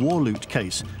Japanese war loot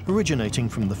case originating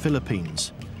from the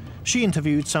Philippines. She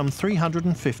interviewed some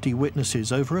 350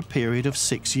 witnesses over a period of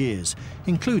 6 years,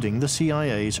 including the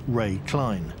CIA's Ray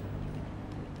Klein.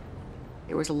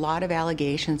 There was a lot of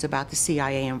allegations about the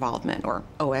CIA involvement or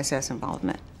OSS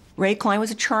involvement. Ray Klein was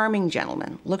a charming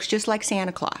gentleman, looks just like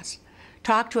Santa Claus.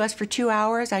 Talked to us for 2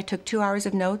 hours. I took 2 hours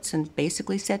of notes and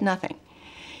basically said nothing.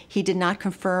 He did not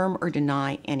confirm or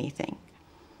deny anything.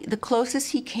 The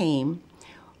closest he came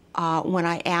when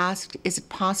I asked, is it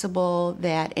possible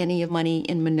that any of money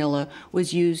in Manila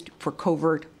was used for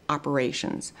covert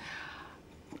operations?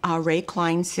 Ray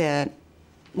Klein said,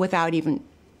 without even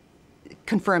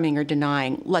confirming or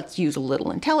denying, let's use a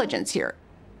little intelligence here.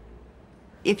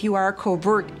 If you are a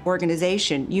covert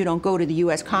organization, you don't go to the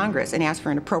US Congress and ask for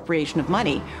an appropriation of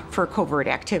money for a covert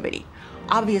activity.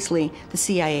 Obviously, the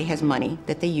CIA has money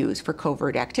that they use for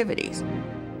covert activities.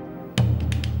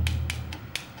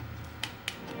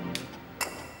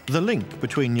 The link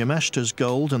between Yamashita's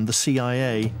gold and the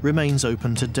CIA remains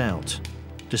open to doubt.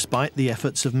 Despite the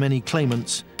efforts of many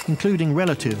claimants, including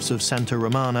relatives of Santa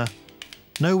Romana,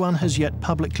 no one has yet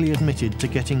publicly admitted to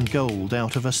getting gold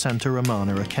out of a Santa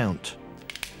Romana account.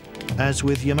 As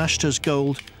with Yamashita's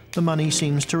gold, the money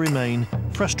seems to remain,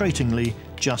 frustratingly,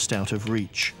 just out of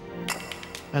reach.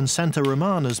 And Santa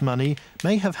Romana's money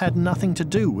may have had nothing to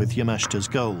do with Yamashita's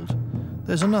gold.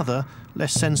 There's another,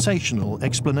 less sensational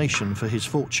explanation for his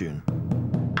fortune.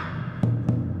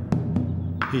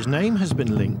 His name has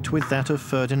been linked with that of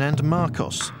Ferdinand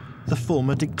Marcos, the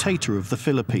former dictator of the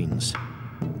Philippines.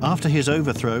 After his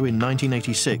overthrow in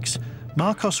 1986,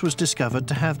 Marcos was discovered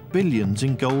to have billions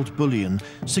in gold bullion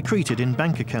secreted in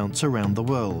bank accounts around the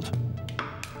world.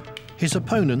 His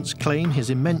opponents claim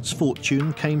his immense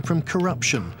fortune came from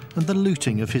corruption and the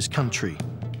looting of his country.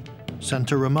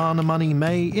 Santa Romana money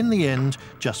may, in the end,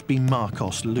 just be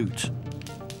Marcos loot.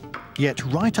 Yet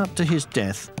right up to his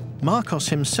death, Marcos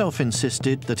himself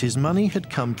insisted that his money had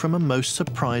come from a most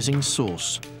surprising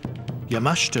source,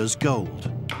 Yamashita's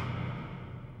gold.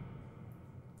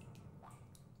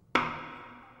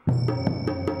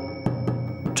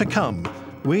 To come,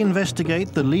 we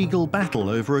investigate the legal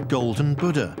battle over a golden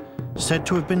Buddha, said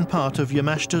to have been part of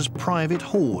Yamashita's private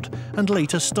hoard and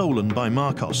later stolen by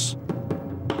Marcos.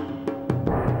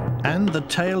 And the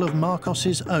tale of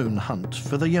Marcos's own hunt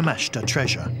for the Yamashita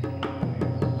treasure.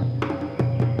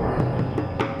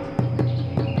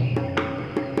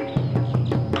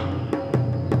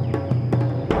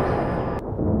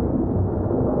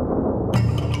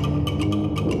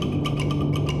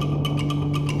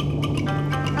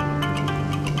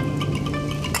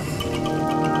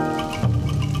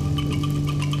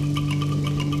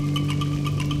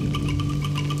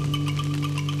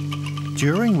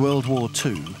 During World War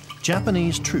II,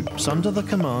 Japanese troops under the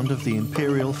command of the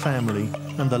imperial family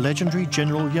and the legendary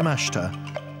General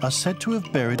Yamashita are said to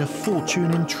have buried a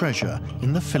fortune in treasure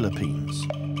in the Philippines.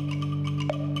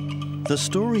 The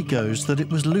story goes that it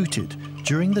was looted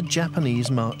during the Japanese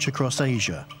march across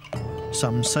Asia.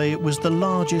 Some say it was the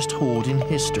largest hoard in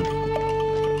history.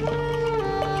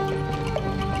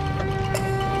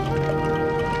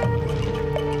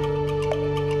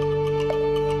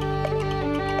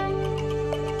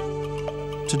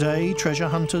 Today, treasure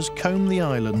hunters comb the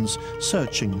islands,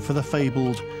 searching for the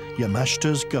fabled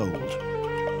Yamashita's gold.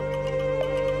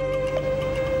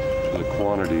 The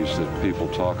quantities that people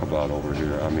talk about over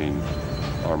here, I mean,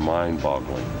 are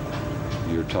mind-boggling.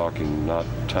 You're talking not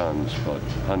tons, but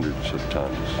hundreds of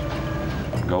tons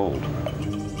of gold.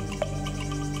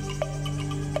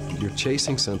 You're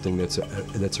chasing something that's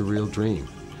a real dream.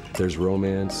 There's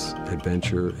romance,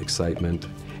 adventure, excitement,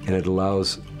 and it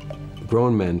allows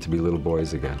grown men to be little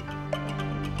boys again.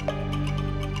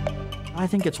 I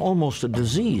think it's almost a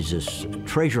disease, this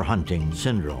treasure hunting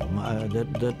syndrome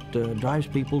that drives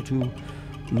people to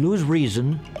lose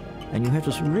reason, and you have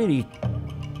to really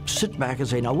sit back and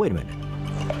say, now wait a minute.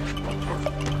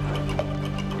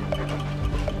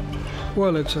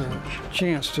 Well, it's a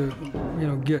chance to,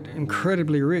 get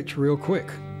incredibly rich real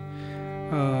quick.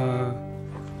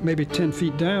 Maybe 10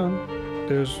 feet down,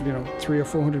 there's, $300 or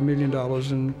 $400 million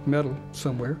in metal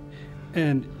somewhere.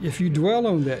 And if you dwell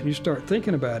on that and you start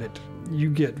thinking about it, you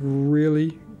get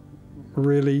really,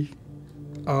 really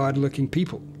odd-looking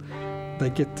people. They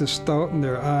get this thought and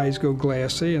their eyes go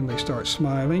glassy and they start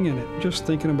smiling and just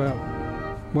thinking about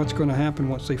what's going to happen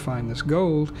once they find this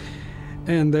gold.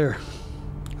 And they're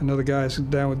another guy's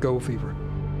down with gold fever.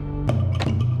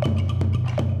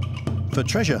 For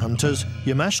treasure hunters,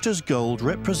 Yamashita's gold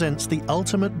represents the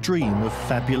ultimate dream of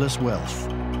fabulous wealth.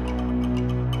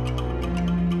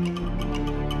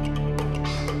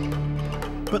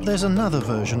 But there's another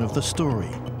version of the story,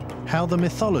 how the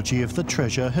mythology of the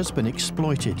treasure has been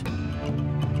exploited.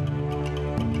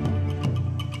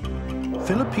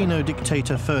 Filipino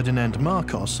dictator Ferdinand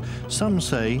Marcos, some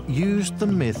say, used the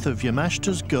myth of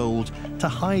Yamashita's gold to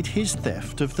hide his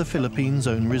theft of the Philippines'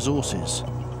 own resources.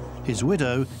 His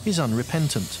widow is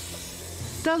unrepentant.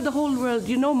 Tell the whole world,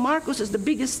 you know, Marcos is the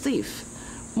biggest thief.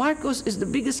 Marcos is the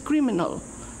biggest criminal.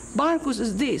 Marcos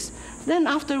is this. Then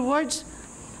afterwards,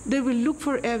 they will look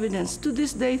for evidence. To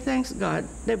this day, thanks God,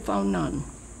 they've found none.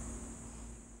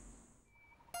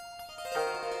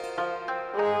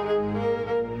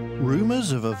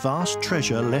 Rumors of a vast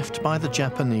treasure left by the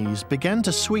Japanese began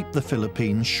to sweep the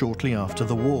Philippines shortly after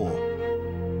the war.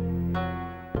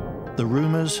 The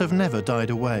rumors have never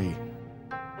died away.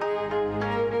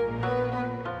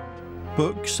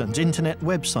 Books and internet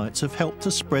websites have helped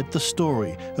to spread the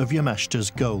story of Yamashita's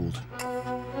gold.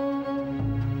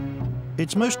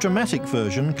 Its most dramatic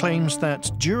version claims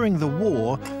that during the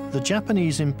war, the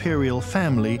Japanese imperial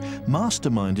family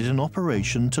masterminded an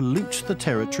operation to loot the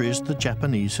territories the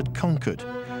Japanese had conquered,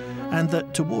 and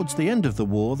that towards the end of the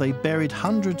war they buried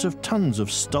hundreds of tons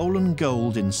of stolen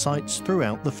gold in sites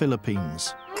throughout the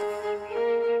Philippines.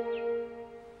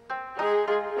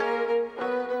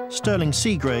 Sterling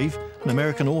Seagrave, an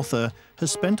American author, has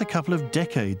spent a couple of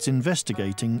decades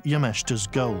investigating Yamashita's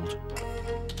gold.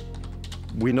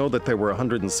 We know that there were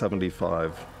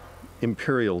 175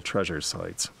 imperial treasure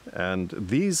sites, and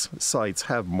these sites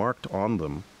have marked on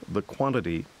them the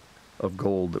quantity of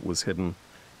gold that was hidden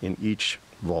in each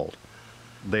vault.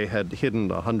 They had hidden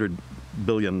 $100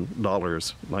 billion,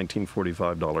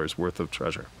 1945 dollars worth of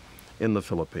treasure in the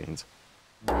Philippines.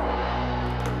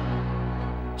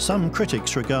 Some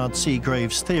critics regard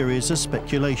Seagrave's theories as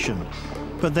speculation,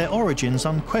 but their origins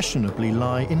unquestionably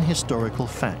lie in historical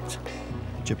fact: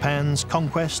 Japan's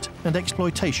conquest and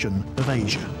exploitation of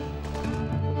Asia.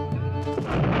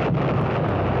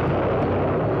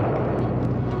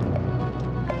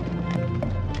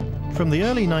 From the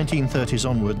early 1930s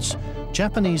onwards,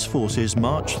 Japanese forces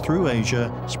marched through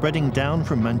Asia, spreading down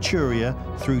from Manchuria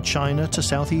through China to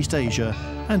Southeast Asia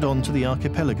and on to the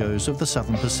archipelagos of the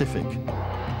Southern Pacific.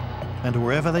 And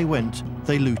wherever they went,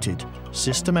 they looted,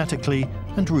 systematically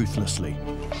and ruthlessly.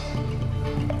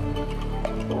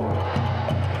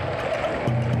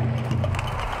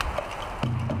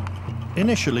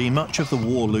 Initially, much of the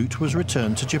war loot was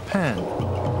returned to Japan.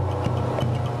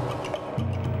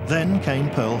 Then came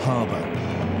Pearl Harbor.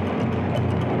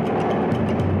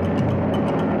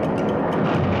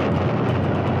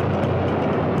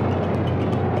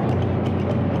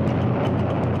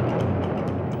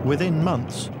 Within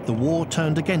months, the war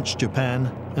turned against Japan,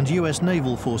 and US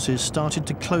naval forces started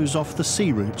to close off the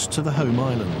sea routes to the home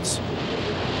islands.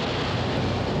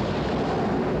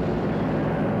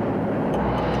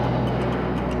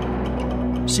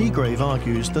 Seagrave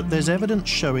argues that there's evidence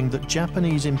showing that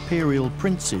Japanese imperial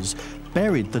princes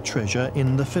buried the treasure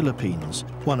in the Philippines,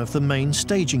 one of the main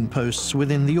staging posts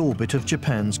within the orbit of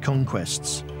Japan's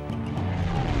conquests.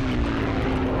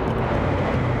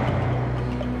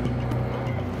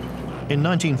 In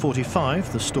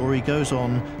 1945, the story goes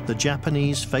on, the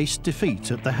Japanese faced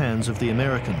defeat at the hands of the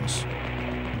Americans.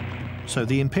 So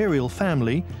the imperial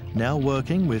family, now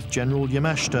working with General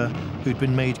Yamashita, who'd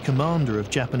been made commander of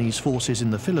Japanese forces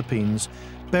in the Philippines,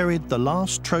 buried the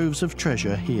last troves of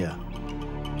treasure here.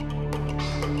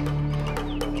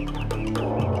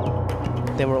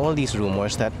 There were all these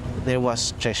rumors that there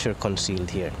was treasure concealed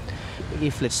here.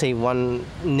 If, let's say, one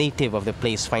native of the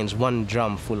place finds one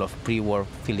drum full of pre-war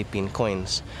Philippine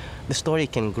coins, the story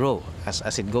can grow.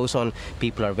 As it goes on,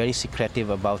 people are very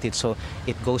secretive about it, so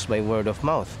it goes by word of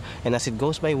mouth. And as it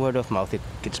goes by word of mouth, it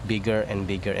gets bigger and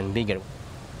bigger and bigger.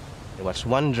 What's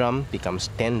one drum becomes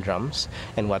 10 drums,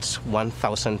 and what's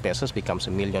 1,000 pesos becomes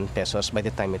 1,000,000 pesos by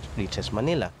the time it reaches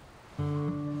Manila.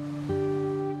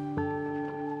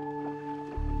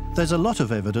 There's a lot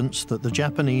of evidence that the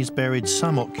Japanese buried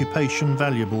some occupation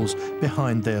valuables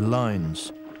behind their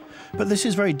lines. But this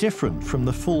is very different from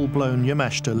the full-blown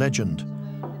Yamashita legend.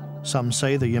 Some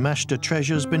say the Yamashita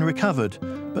treasure's been recovered,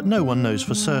 but no one knows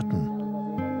for certain.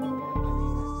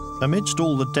 Amidst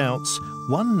all the doubts,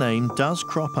 one name does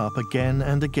crop up again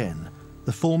and again: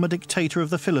 the former dictator of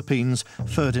the Philippines,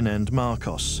 Ferdinand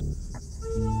Marcos.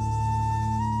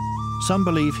 Some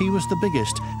believe he was the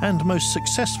biggest and most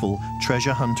successful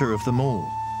treasure hunter of them all.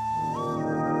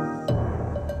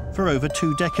 For over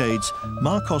 2 decades,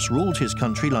 Marcos ruled his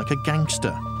country like a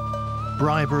gangster.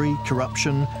 Bribery,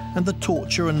 corruption, and the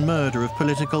torture and murder of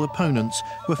political opponents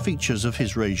were features of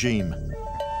his regime.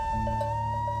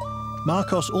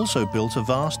 Marcos also built a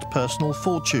vast personal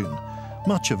fortune,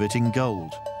 much of it in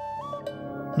gold.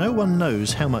 No one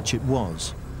knows how much it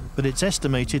was, but it's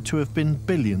estimated to have been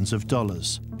billions of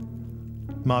dollars.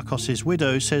 Marcos's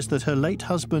widow says that her late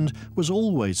husband was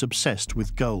always obsessed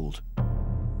with gold.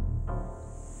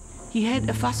 He had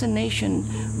a fascination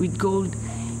with gold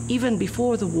even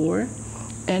before the war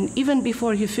and even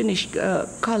before he finished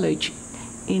college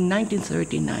in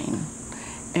 1939.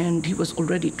 And he was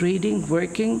already trading,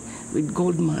 working with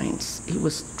gold mines. He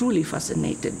was truly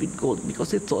fascinated with gold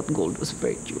because he thought gold was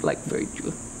virtue, like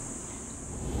virtue.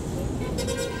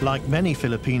 Like many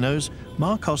Filipinos,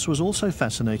 Marcos was also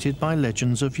fascinated by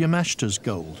legends of Yamashita's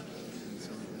gold.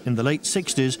 In the late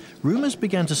 60s, rumours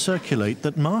began to circulate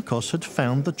that Marcos had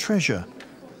found the treasure,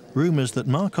 rumours that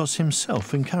Marcos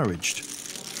himself encouraged.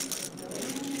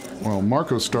 Well,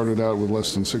 Marcos started out with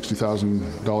less than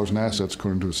 $60,000 in assets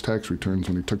according to his tax returns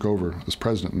when he took over as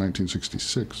president in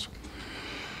 1966.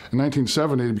 In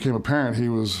 1970, it became apparent he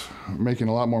was making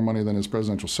a lot more money than his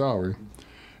presidential salary,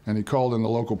 and he called in the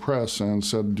local press and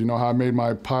said, "Do you know how I made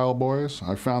my pile, boys?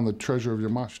 I found the treasure of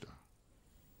Yamashita."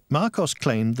 Marcos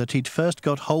claimed that he'd first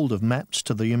got hold of maps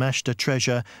to the Yamashita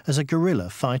treasure as a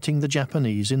guerrilla fighting the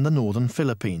Japanese in the northern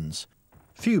Philippines.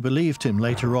 Few believed him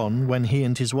later on when he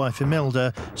and his wife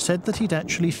Imelda said that he'd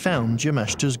actually found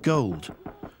Yamashita's gold.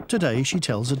 Today she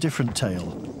tells a different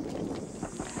tale.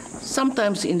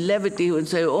 Sometimes in levity he would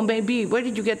say, "Oh, maybe, where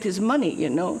did you get this money, you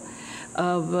know?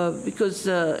 Because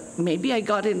maybe I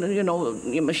got it, you know,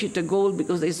 Yamashita gold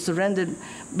because they surrendered."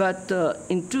 But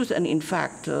in truth and in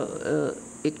fact,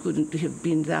 it couldn't have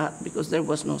been that because there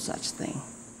was no such thing.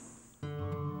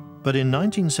 But in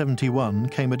 1971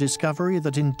 came a discovery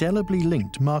that indelibly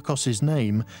linked Marcos's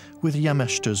name with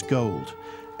Yamashita's gold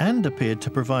and appeared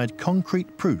to provide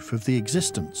concrete proof of the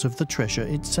existence of the treasure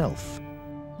itself.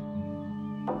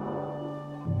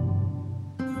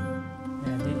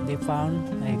 They found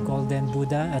a golden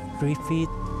Buddha at 3 feet.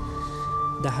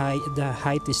 The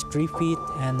height is 3 feet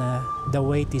and the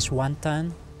weight is 1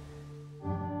 ton.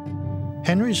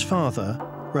 Henry's father,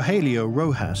 Rogelio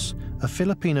Rojas, a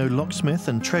Filipino locksmith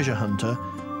and treasure hunter,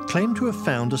 claimed to have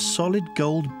found a solid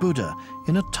gold Buddha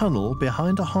in a tunnel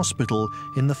behind a hospital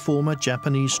in the former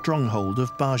Japanese stronghold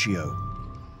of Baguio.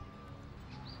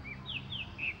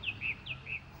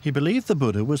 He believed the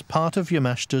Buddha was part of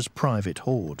Yamashita's private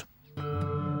hoard.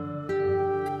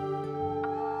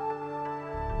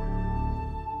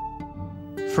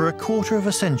 For a quarter of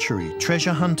a century,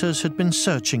 treasure hunters had been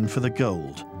searching for the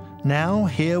gold. Now,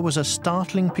 here was a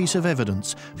startling piece of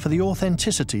evidence for the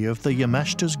authenticity of the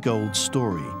Yamashita's gold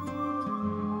story.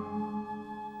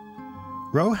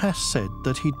 Rojas said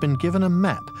that he'd been given a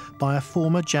map by a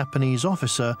former Japanese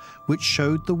officer which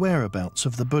showed the whereabouts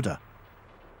of the Buddha.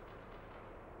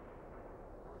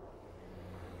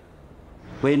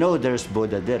 We know there's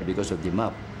Buddha there because of the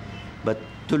map, but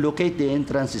to locate the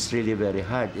entrance is really very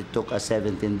hard. It took us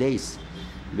 17 days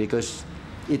because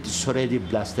it is already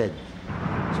blasted.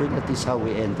 So that is how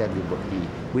we entered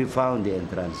we found the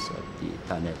entrance of the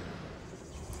tunnel.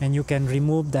 And you can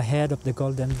remove the head of the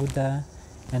golden Buddha,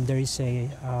 and there is a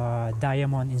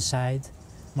diamond inside,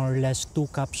 more or less 2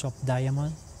 cups of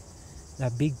diamond, a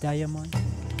big diamond.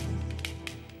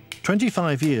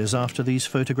 25 years after these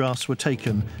photographs were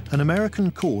taken, an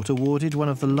American court awarded one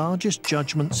of the largest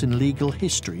judgments in legal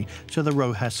history to the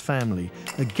Rojas family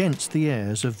against the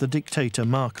heirs of the dictator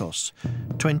Marcos,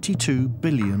 $22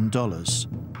 billion.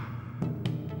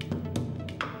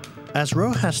 As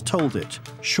Rojas told it,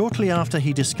 shortly after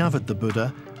he discovered the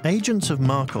Buddha, agents of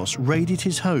Marcos raided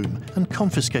his home and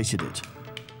confiscated it.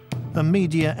 A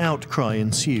media outcry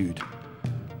ensued.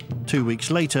 2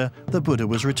 weeks later, the Buddha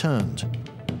was returned.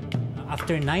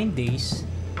 After 9 days,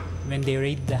 when they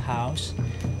raided the house,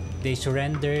 they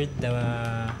surrendered,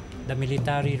 the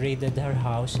military raided her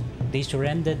house. They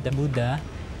surrendered the Buddha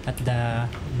at the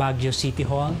Baguio City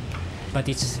Hall, but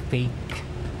it's fake,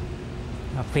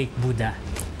 a fake Buddha.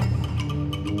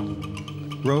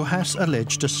 Rojas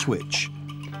alleged a switch.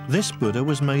 This Buddha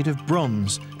was made of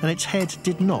bronze and its head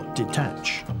did not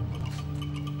detach.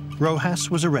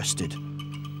 Rojas was arrested.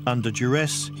 Under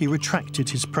duress, he retracted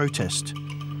his protest.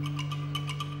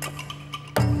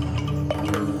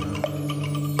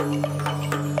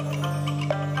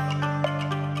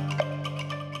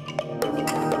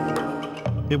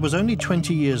 It was only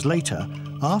 20 years later,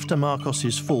 after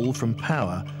Marcos's fall from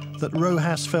power, that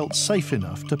Rojas felt safe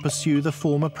enough to pursue the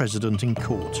former president in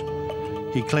court.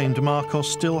 He claimed Marcos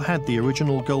still had the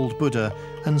original gold Buddha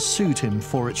and sued him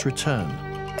for its return.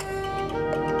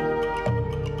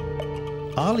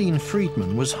 Arlene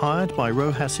Friedman was hired by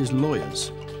Rojas's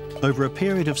lawyers. Over a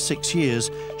period of 6 years,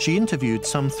 she interviewed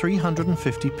some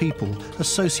 350 people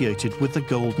associated with the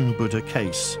Golden Buddha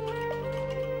case.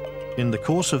 In the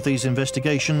course of these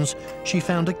investigations, she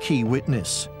found a key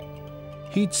witness.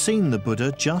 He'd seen the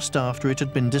Buddha just after it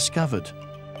had been discovered.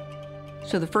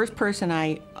 So the first person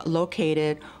I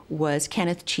located was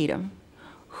Kenneth Cheatham,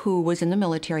 who was in the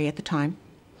military at the time,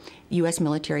 U.S.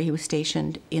 military. He was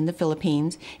stationed in the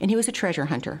Philippines, and he was a treasure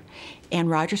hunter. And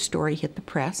Roger's story hit the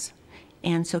press,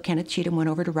 and so Kenneth Cheatham went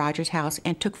over to Roger's house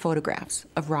and took photographs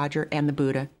of Roger and the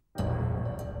Buddha.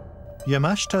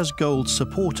 Yamashita's gold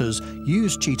supporters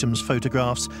used Cheatham's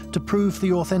photographs to prove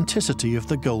the authenticity of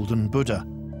the Golden Buddha.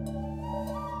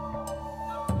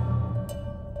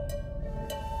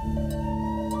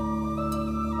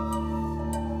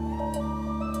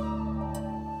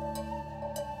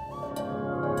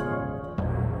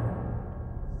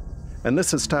 And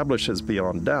this establishes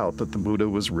beyond doubt that the Buddha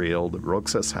was real, that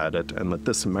Roxas had it, and that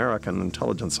this American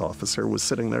intelligence officer was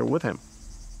sitting there with him.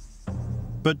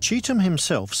 But Cheatham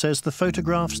himself says the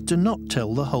photographs do not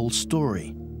tell the whole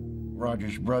story.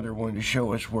 Roger's brother wanted to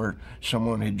show us where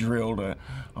someone had drilled a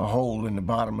hole in the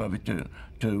bottom of it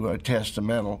to test the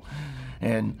metal.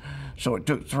 And so it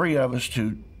took 3 of us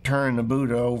to turn the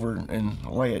Buddha over and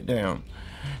lay it down.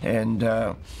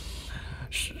 And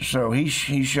so he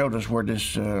showed us where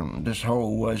this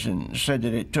hole was and said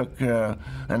that it took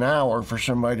an hour for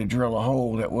somebody to drill a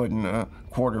hole that wasn't a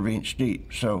 1/4 inch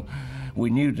deep. So we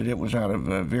knew that it was out of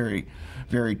a very,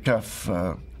 very tough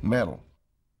metal.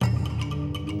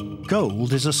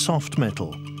 Gold is a soft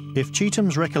metal. If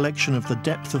Cheatham's recollection of the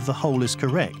depth of the hole is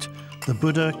correct, the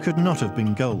Buddha could not have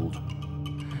been gold.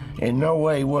 In no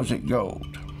way was it gold.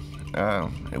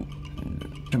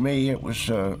 To me, it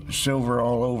was silver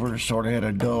all over, sort of had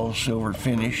a dull silver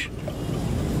finish.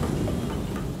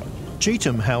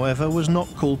 Cheatham, however, was not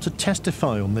called to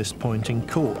testify on this point in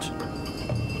court.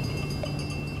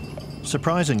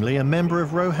 Surprisingly, a member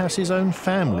of Rojas's own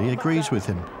family agrees with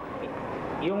him.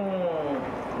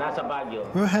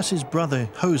 Rojas's brother,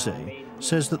 Jose,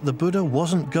 says that the Buddha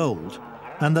wasn't gold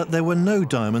and that there were no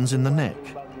diamonds in the neck.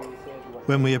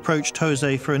 When we approached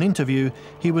Jose for an interview,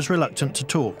 he was reluctant to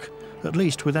talk, at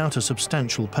least without a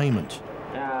substantial payment.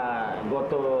 Go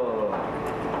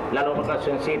to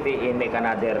Quezon City and make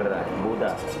another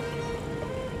Buddha.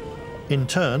 In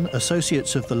turn,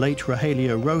 associates of the late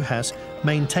Rogelio Rojas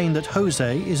maintain that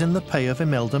Jose is in the pay of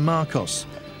Imelda Marcos.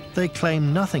 They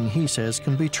claim nothing he says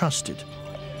can be trusted.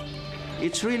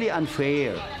 It's really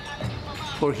unfair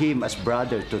for him as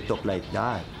brother to talk like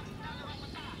that.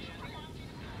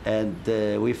 And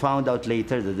we found out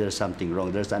later that there's something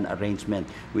wrong. There's an arrangement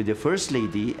with the First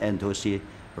Lady and Jose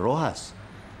Rojas.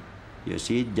 You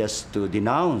see, just to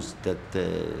denounce that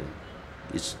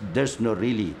there's no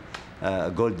really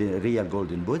real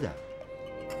golden Buddha.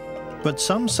 But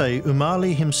some say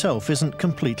Umali himself isn't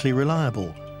completely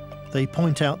reliable. They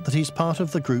point out that he's part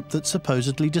of the group that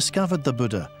supposedly discovered the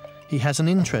Buddha. He has an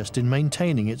interest in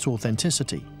maintaining its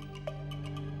authenticity.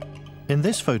 In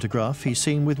this photograph, he's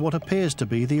seen with what appears to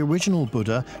be the original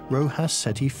Buddha Rojas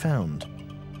said he found.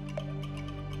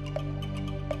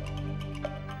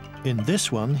 In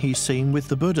this one, he's seen with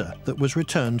the Buddha that was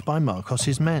returned by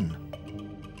Marcos's men.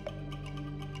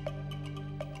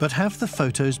 But have the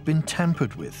photos been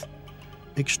tampered with?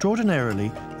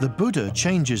 Extraordinarily, the Buddha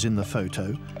changes in the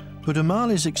photo, but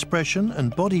Umali's expression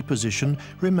and body position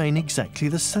remain exactly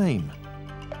the same.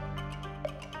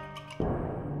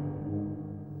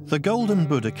 The Golden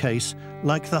Buddha case,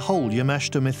 like the whole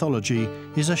Yamashita mythology,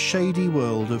 is a shady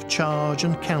world of charge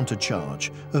and countercharge,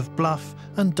 of bluff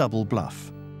and double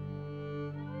bluff.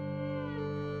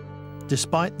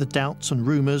 Despite the doubts and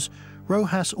rumours,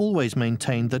 Rojas always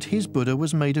maintained that his Buddha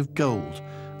was made of gold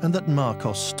and that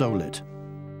Marcos stole it.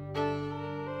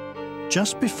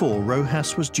 Just before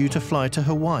Rojas was due to fly to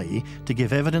Hawaii to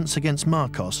give evidence against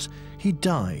Marcos, he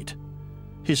died.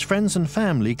 His friends and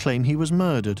family claim he was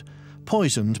murdered,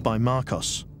 poisoned by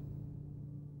Marcos.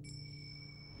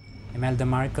 Imelda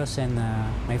Marcos and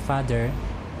my father,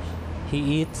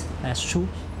 he eat soup.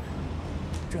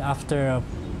 After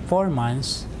 4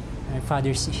 months, my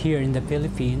father's here in the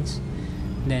Philippines,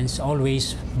 then it's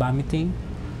always vomiting.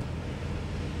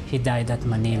 He died at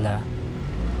Manila.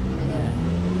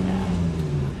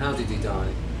 How did he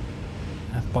die?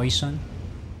 Poison.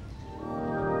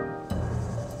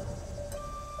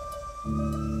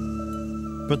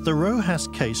 But the Rojas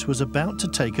case was about to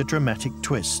take a dramatic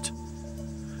twist.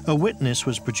 A witness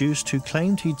was produced who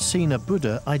claimed he'd seen a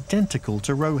Buddha identical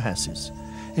to Rojas's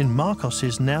in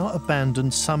Marcos's now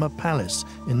abandoned summer palace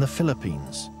in the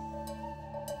Philippines.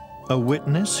 A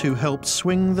witness who helped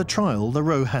swing the trial the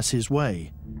Rojas's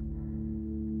way,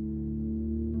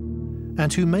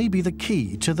 and who may be the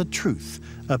key to the truth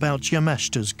about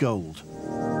Yamashita's gold.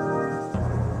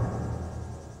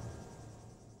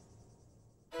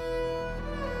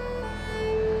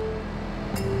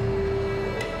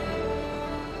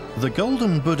 The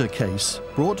Golden Buddha case,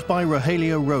 brought by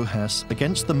Rogelio Rojas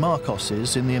against the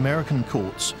Marcoses in the American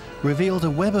courts, revealed a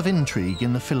web of intrigue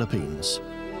in the Philippines.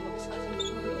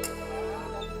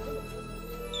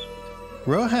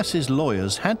 Rojas's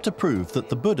lawyers had to prove that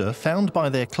the Buddha found by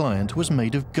their client was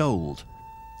made of gold,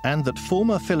 and that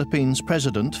former Philippines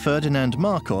President Ferdinand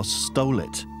Marcos stole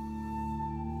it.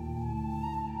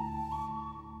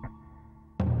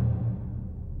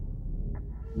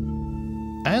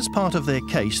 As part of their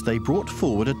case, they brought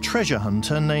forward a treasure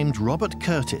hunter named Robert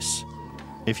Curtis.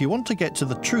 If you want to get to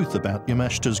the truth about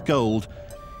Yamashita's gold,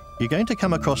 you're going to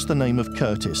come across the name of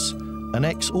Curtis, an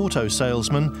ex-auto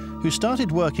salesman who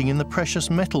started working in the precious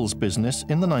metals business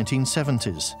in the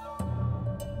 1970s.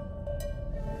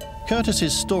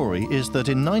 Curtis's story is that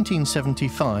in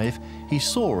 1975, he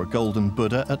saw a golden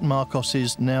Buddha at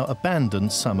Marcos's now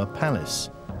abandoned summer palace,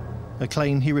 a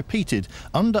claim he repeated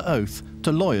under oath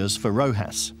to lawyers for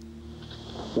Rojas.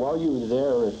 While you were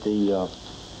there at the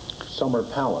summer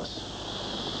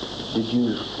palace, did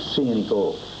you see any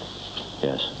gold?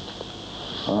 Yes.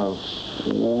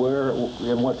 Where,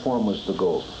 in what form was the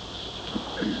gold?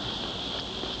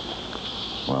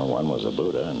 Well, one was a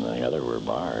Buddha and the other were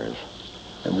bars.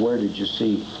 And where did you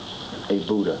see a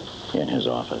Buddha? In his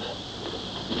office.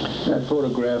 That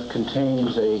photograph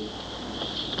contains a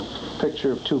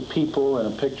picture of two people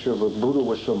and a picture of a Buddha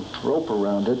with some rope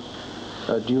around it.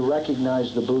 Do you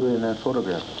recognize the Buddha in that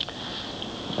photograph?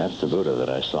 That's the Buddha that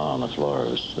I saw on the floor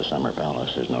of the summer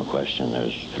palace. There's no question. There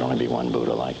could only be one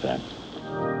Buddha like that.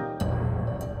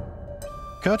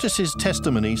 Curtis's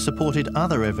testimony supported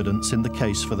other evidence in the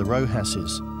case for the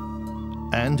Rojases.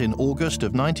 And in August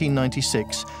of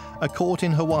 1996, a court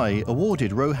in Hawaii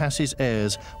awarded Rojas's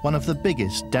heirs one of the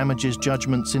biggest damages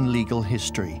judgments in legal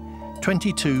history,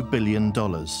 $22 billion.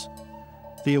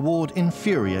 The award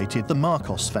infuriated the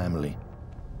Marcos family.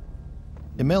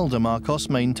 Imelda Marcos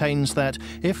maintains that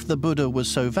if the Buddha was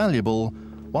so valuable,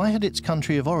 why had its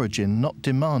country of origin not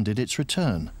demanded its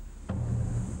return?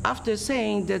 After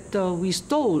saying that we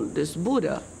stole this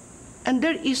Buddha, and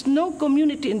there is no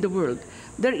community in the world,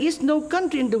 there is no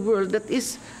country in the world that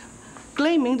is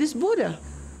claiming this Buddha.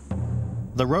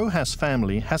 The Rojas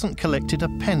family hasn't collected a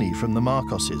penny from the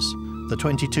Marcoses. The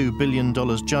 $22 billion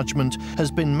judgment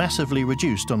has been massively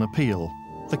reduced on appeal.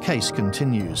 The case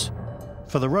continues.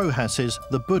 For the Rojases,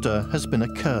 the Buddha has been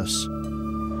a curse.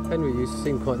 Henry, you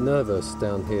seem quite nervous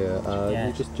down here. Yeah.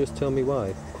 You just tell me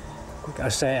why.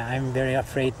 Because I'm very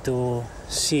afraid to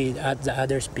see the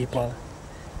others people,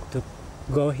 to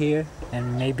go here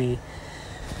and maybe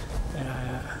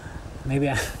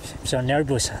I'm so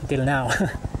nervous until now.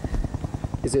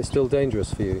 Is it still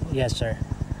dangerous for you? Yes, sir.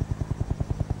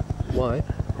 Why?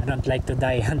 I don't like to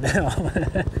die. I'm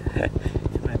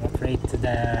afraid to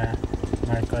the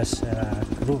Marcos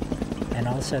group and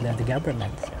also the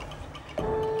government.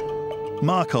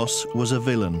 Marcos was a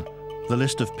villain. The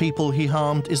list of people he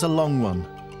harmed is a long one.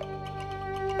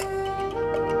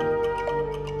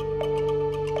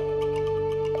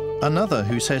 Another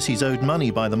who says he's owed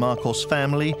money by the Marcos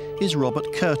family is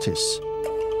Robert Curtis.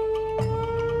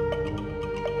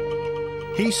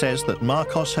 He says that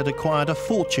Marcos had acquired a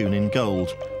fortune in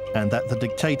gold and that the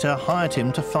dictator hired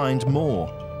him to find more.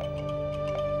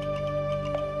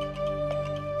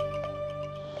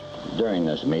 During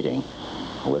this meeting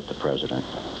with the president,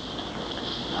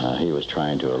 he was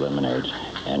trying to eliminate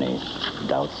any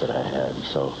doubts that I had.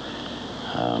 So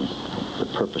the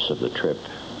purpose of the trip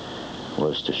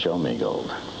was to show me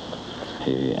gold.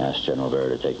 He asked General Vera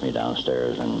to take me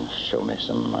downstairs and show me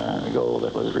some gold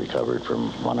that was recovered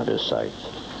from one of his sites.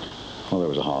 Well, there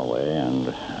was a hallway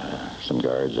and some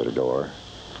guards at a door,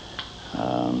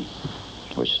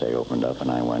 which they opened up,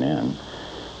 and I went in.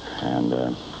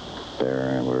 And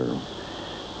there were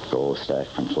gold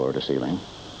stacked from floor to ceiling.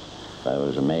 I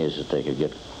was amazed that they could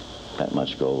get that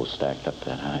much gold stacked up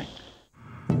that high.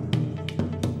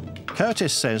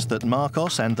 Curtis says that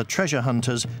Marcos and the treasure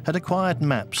hunters had acquired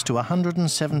maps to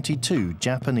 172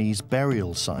 Japanese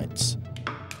burial sites.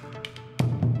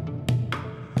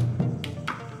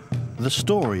 The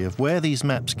story of where these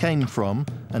maps came from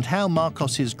and how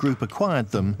Marcos's group acquired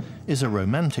them is a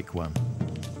romantic one.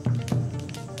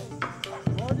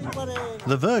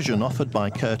 The version offered by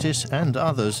Curtis and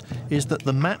others is that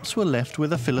the maps were left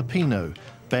with a Filipino,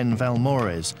 Ben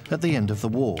Valmores, at the end of the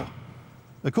war.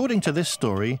 According to this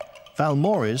story,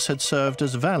 Valmores had served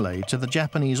as valet to the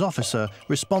Japanese officer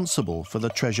responsible for the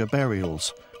treasure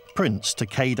burials, Prince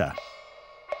Takeda.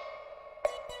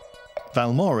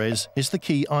 Valmores is the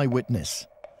key eyewitness.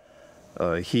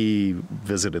 He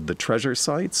visited the treasure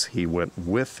sites. He went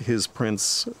with his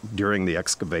prince during the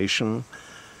excavation,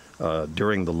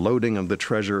 during the loading of the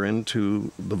treasure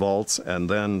into the vaults, and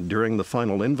then during the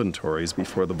final inventories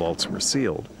before the vaults were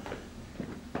sealed.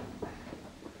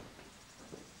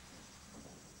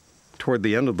 Toward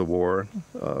the end of the war,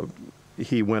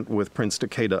 he went with Prince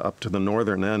Takeda up to the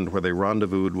northern end where they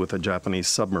rendezvoused with a Japanese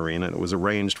submarine, and it was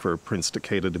arranged for Prince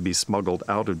Takeda to be smuggled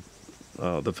out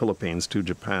of the Philippines to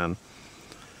Japan.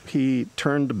 He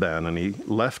turned to Ben and he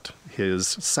left his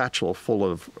satchel full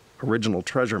of original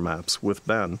treasure maps with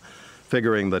Ben,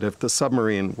 figuring that if the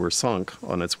submarine were sunk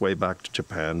on its way back to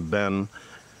Japan, Ben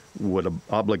would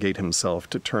obligate himself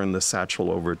to turn the satchel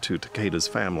over to Takeda's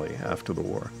family after the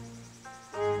war.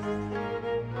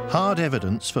 Hard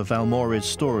evidence for Valmores'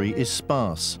 story is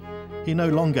sparse. He no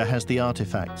longer has the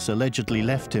artifacts allegedly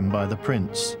left him by the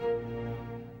prince.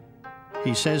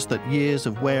 He says that years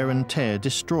of wear and tear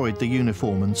destroyed the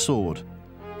uniform and sword,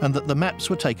 and that the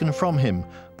maps were taken from him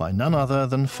by none other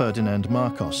than Ferdinand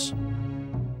Marcos.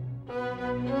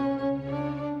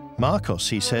 Marcos,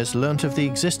 he says, learnt of the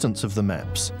existence of the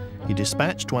maps. He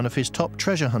dispatched one of his top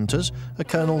treasure hunters, a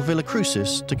Colonel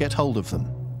Villacrucis, to get hold of them.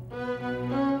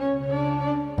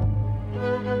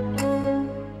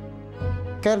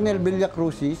 Colonel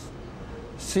Villacrucis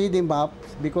see the map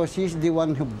because he's the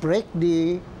one who break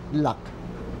the lock.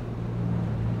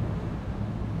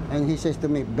 And he says to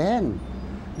me, Ben,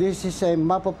 this is a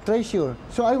map of treasure.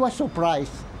 So I was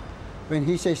surprised when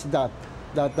he says that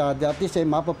is a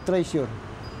map of treasure.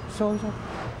 So I said,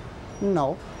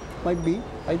 no, might be,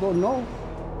 I don't know.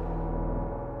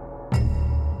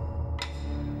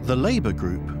 The Labour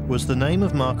Group was the name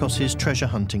of Marcos's treasure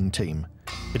hunting team.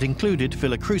 It included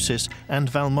Villacrucis and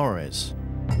Valmores.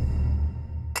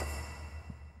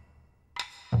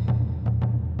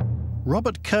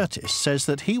 Robert Curtis says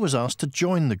that he was asked to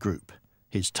join the group.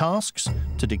 His tasks,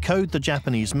 to decode the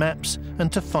Japanese maps and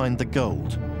to find the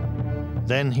gold.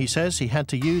 Then he says he had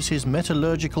to use his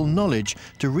metallurgical knowledge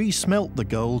to re-smelt the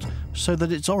gold so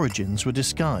that its origins were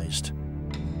disguised.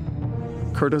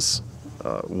 Curtis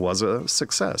was a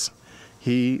success.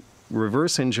 He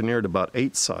reverse engineered about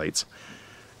 8 sites,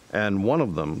 and one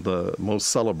of them, the most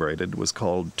celebrated, was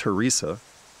called Teresa.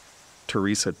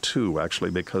 Teresa 2,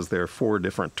 actually, because there are 4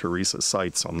 different Teresa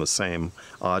sites on the same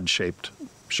odd-shaped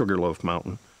Sugarloaf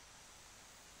Mountain.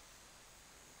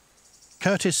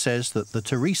 Curtis says that the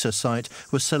Teresa site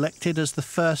was selected as the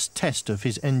first test of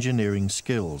his engineering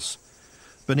skills.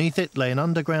 Beneath it lay an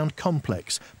underground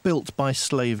complex built by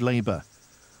slave labour.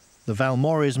 The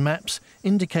Valmores maps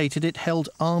indicated it held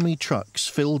army trucks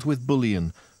filled with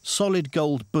bullion, solid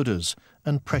gold Buddhas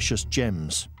and precious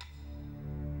gems.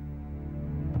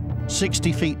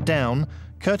 60 feet down,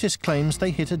 Curtis claims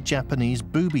they hit a Japanese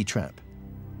booby trap.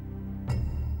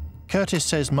 Curtis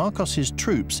says Marcos's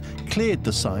troops cleared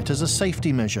the site as a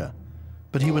safety measure,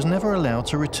 but he was never allowed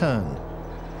to return.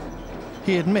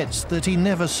 He admits that he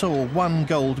never saw one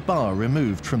gold bar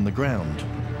removed from the ground.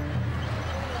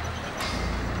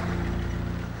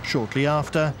 Shortly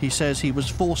after, he says he was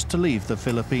forced to leave the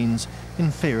Philippines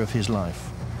in fear of his life.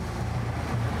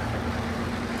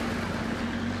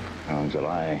 On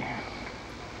July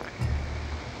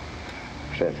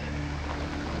 5th,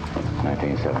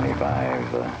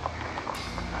 1975,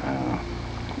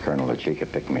 Colonel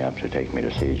Yamashita picked me up to take me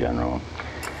to see General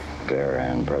Blair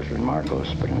and President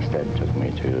Marcos, but instead took me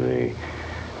to the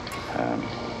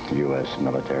U.S.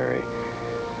 military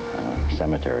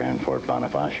cemetery in Fort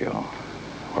Bonifacio,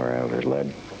 where I was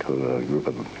led to a group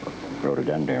of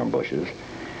rhododendron bushes,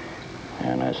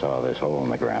 and I saw this hole in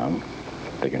the ground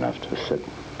big enough to sit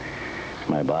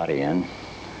my body in,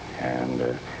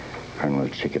 and Colonel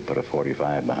Yamashita put a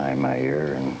 .45 behind my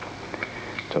ear and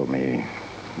told me,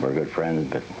 we're good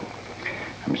friends, but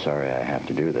I'm sorry I have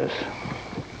to do this.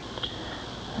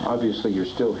 Obviously you're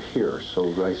still here, so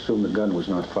I assume the gun was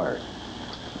not fired.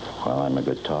 Well, I'm a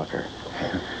good talker.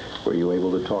 Were you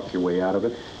able to talk your way out of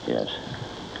it? Yes.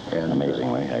 And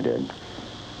amazingly, I did.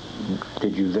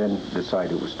 Did you then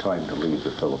decide it was time to leave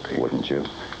the Philippines? Wouldn't you?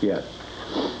 Yes.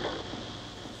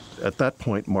 At that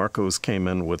point, Marcos came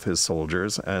in with his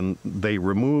soldiers, and they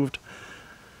removed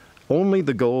only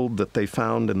the gold that they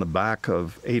found in the back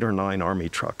of 8 or 9 army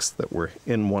trucks that were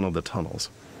in one of the tunnels.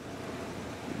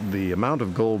 The amount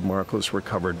of gold Marcos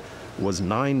recovered was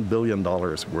 $9 billion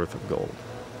worth of gold.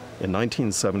 In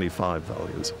 1975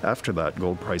 values. After that,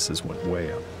 gold prices went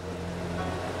way up.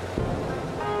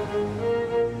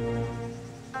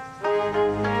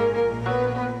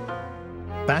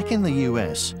 Back in the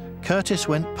US, Curtis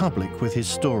went public with his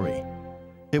story.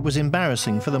 It was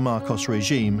embarrassing for the Marcos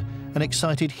regime and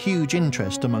excited huge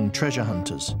interest among treasure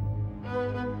hunters.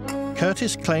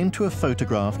 Curtis claimed to have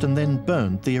photographed and then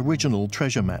burned the original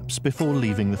treasure maps before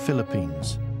leaving the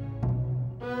Philippines.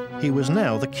 He was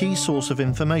now the key source of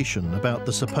information about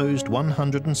the supposed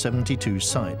 172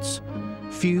 sites.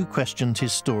 Few questioned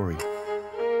his story.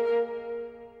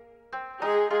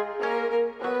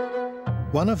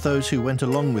 One of those who went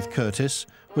along with Curtis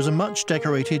was a much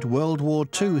decorated World War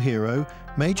II hero,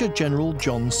 Major General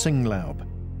John Singlaub.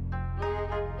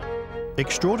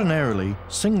 Extraordinarily,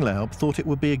 Singlaub thought it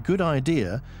would be a good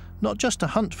idea not just to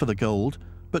hunt for the gold,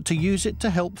 but to use it to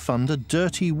help fund a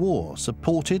dirty war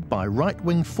supported by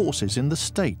right-wing forces in the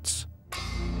States.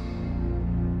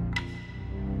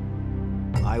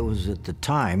 I was at the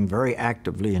time very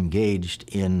actively engaged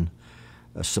in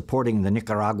supporting the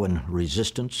Nicaraguan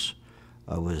resistance.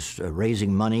 I was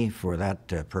raising money for that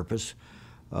purpose.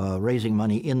 Raising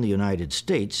money in the United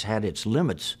States had its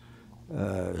limits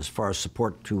as far as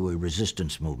support to a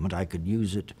resistance movement. I could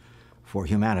use it for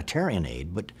humanitarian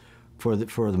aid, but for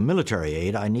the military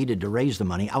aid, I needed to raise the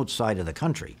money outside of the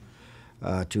country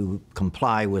to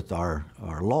comply with our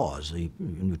laws, the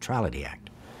Neutrality Act.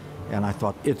 And I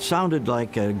thought it sounded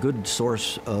like a good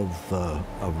source of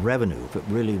revenue if it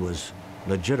really was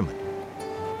legitimate.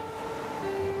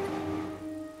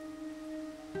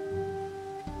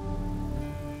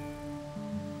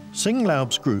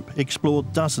 Singlaub's group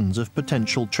explored dozens of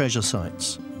potential treasure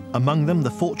sites, among them the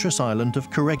fortress island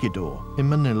of Corregidor in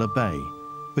Manila Bay,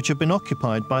 which had been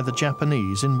occupied by the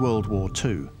Japanese in World War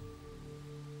II.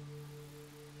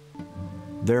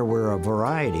 There were a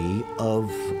variety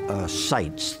of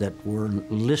sites that were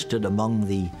listed among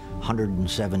the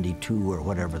 172 or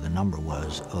whatever the number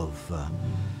was of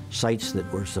sites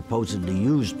that were supposedly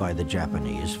used by the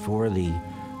Japanese for the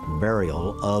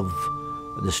burial of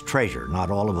this treasure. Not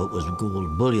all of it was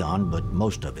gold bullion, but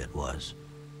most of it was.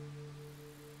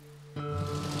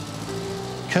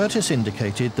 Curtis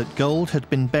indicated that gold had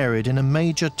been buried in a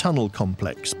major tunnel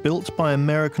complex built by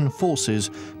American forces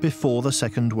before the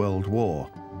Second World War.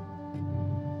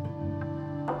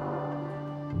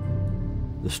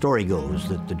 The story goes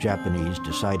that the Japanese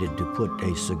decided to put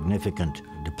a significant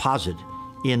deposit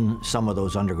in some of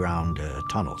those underground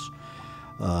tunnels.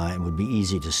 It would be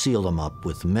easy to seal them up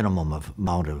with minimum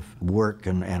amount of work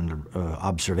and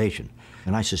observation.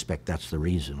 And I suspect that's the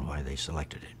reason why they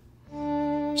selected it.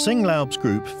 Singlaub's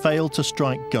group failed to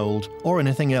strike gold or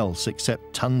anything else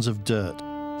except tons of dirt.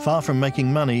 Far from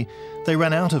making money, they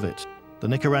ran out of it. The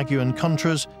Nicaraguan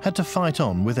Contras had to fight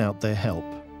on without their help.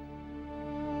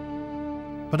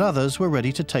 But others were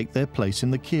ready to take their place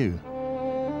in the queue.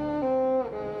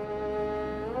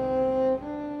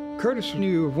 Curtis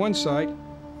knew of one site.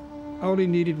 All he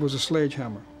needed was a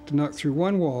sledgehammer to knock through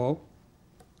one wall,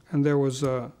 and there was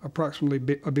approximately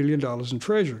 $1 billion in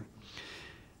treasure.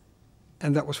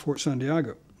 And that was Fort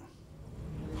Santiago.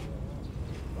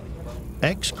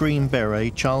 Ex-Green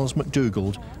Beret Charles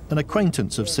McDougald, an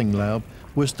acquaintance of Singlaub,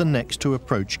 was the next to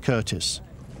approach Curtis.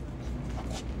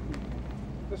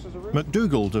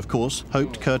 McDougald, of course,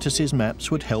 hoped Curtis's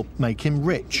maps would help make him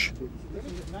rich.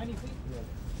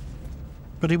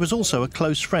 But he was also a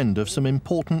close friend of some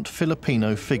important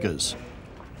Filipino figures.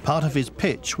 Part of his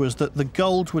pitch was that the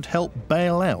gold would help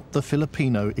bail out the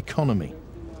Filipino economy.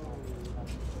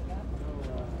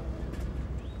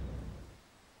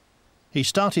 He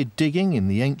started digging in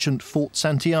the ancient Fort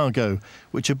Santiago,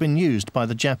 which had been used by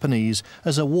the Japanese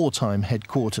as a wartime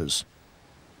headquarters.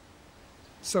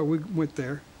 So we went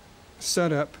there,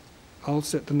 set up, all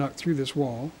set to knock through this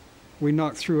wall. We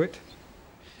knocked through it,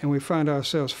 and we find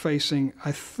ourselves facing,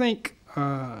 I think,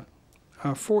 a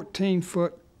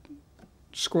 14-foot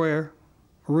square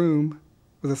room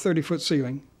with a 30-foot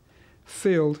ceiling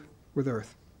filled with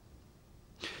earth.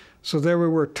 So there we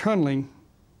were tunneling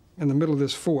in the middle of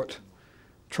this fort,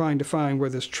 trying to find where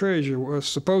this treasure was,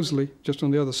 supposedly just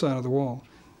on the other side of the wall.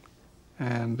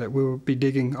 And that we would be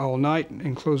digging all night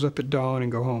and close up at dawn and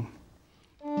go home.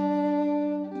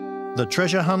 The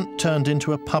treasure hunt turned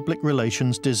into a public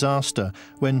relations disaster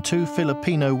when 2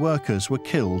 Filipino workers were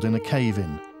killed in a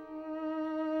cave-in.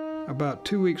 About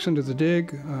 2 weeks into the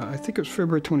dig, I think it was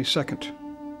February 22nd,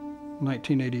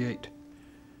 1988,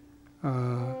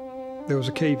 there was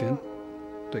a cave-in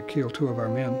that killed 2 of our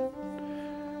men.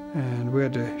 And we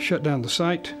had to shut down the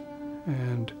site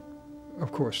and,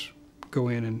 of course, go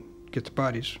in and get the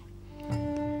bodies.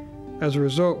 As a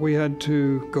result, we had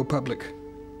to go public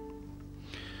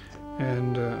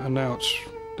and announce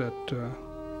that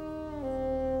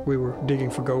we were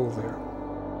digging for gold there.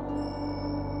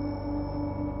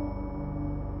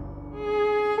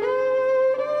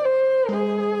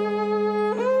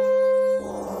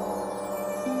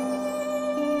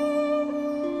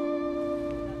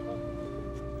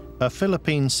 A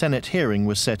Philippine Senate hearing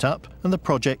was set up and the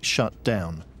project shut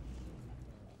down.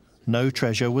 No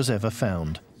treasure was ever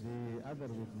found.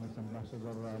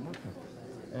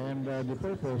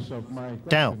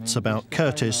 Doubts about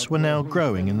Curtis were now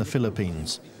growing in the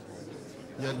Philippines.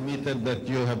 You admitted that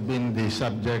you have been the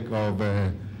subject of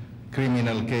a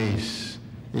criminal case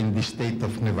in the state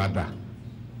of Nevada.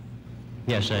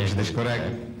 Yes, Is this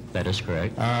correct? That is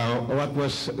correct.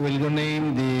 Will you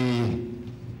name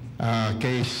the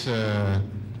case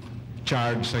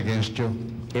charged against you?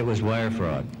 It was wire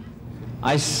fraud.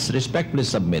 I respectfully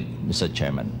submit, Mr.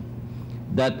 Chairman,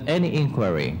 that any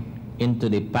inquiry into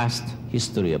the past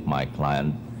history of my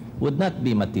client would not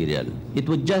be material. It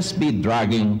would just be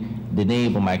dragging the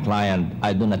name of my client,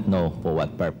 I do not know for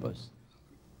what purpose.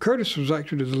 Curtis was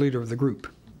actually the leader of the group,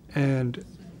 and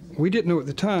we didn't know at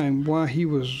the time why he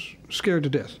was scared to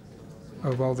death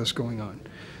of all this going on.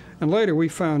 And later we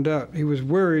found out he was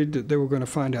worried that they were going to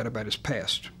find out about his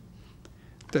past,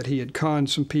 that he had conned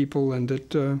some people and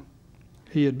that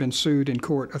he had been sued in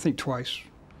court, I think twice.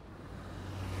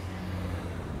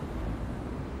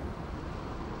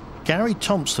 Gary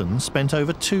Thompson spent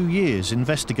over 2 years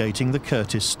investigating the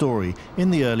Curtis story in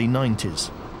the early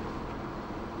 90s.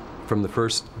 From the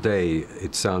first day,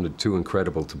 it sounded too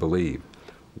incredible to believe,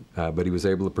 but he was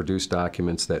able to produce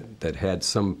documents that had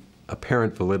some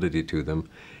apparent validity to them,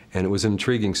 and it was an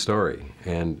intriguing story.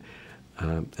 And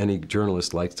any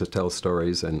journalist likes to tell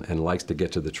stories and likes to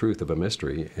get to the truth of a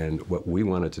mystery, and what we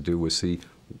wanted to do was see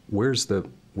where's the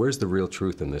real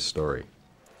truth in this story.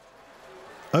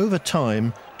 Over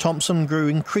time, Thompson grew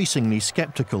increasingly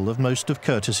skeptical of most of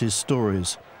Curtis's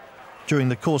stories. During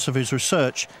the course of his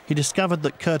research, he discovered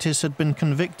that Curtis had been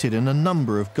convicted in a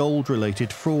number of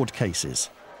gold-related fraud cases.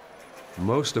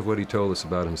 Most of what he told us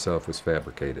about himself was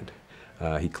fabricated.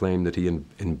 He claimed that he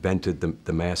invented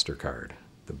the MasterCard,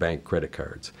 the bank credit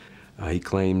cards. He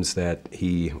claims that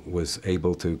he was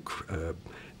able to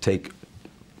take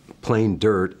plain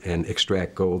dirt and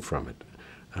extract gold from it.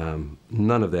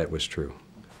 None of that was true.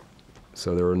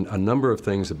 So there were a number of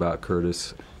things about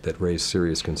Curtis that raised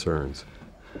serious concerns.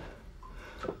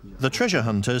 The treasure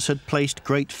hunters had placed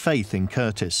great faith in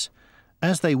Curtis.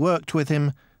 As they worked with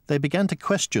him, they began to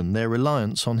question their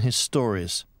reliance on his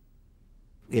stories.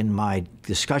 In my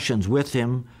discussions with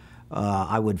him,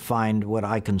 I would find what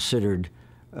I considered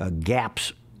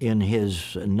gaps in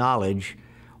his knowledge,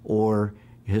 or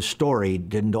his story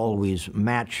didn't always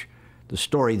match the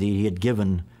story that he had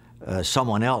given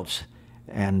someone else,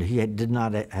 and he did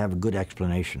not have a good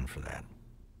explanation for that.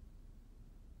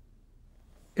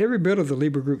 Every bit of the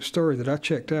Lieber Group story that I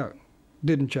checked out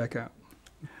didn't check out.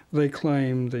 They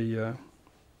claim the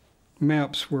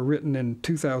maps were written in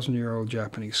 2,000-year-old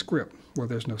Japanese script. Well,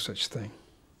 there's no such thing.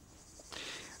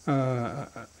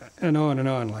 And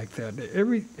on like that.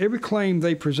 Every claim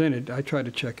they presented, I tried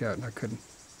to check out and I couldn't.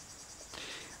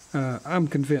 I'm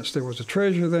convinced there was a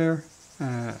treasure there.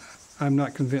 I'm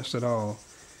not convinced at all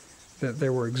that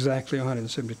there were exactly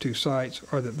 172 sites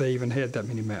or that they even had that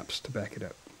many maps to back it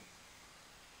up.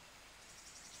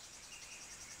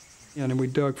 And then we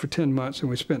dug for 10 months and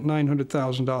we spent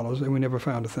 $900,000 and we never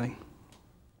found a thing.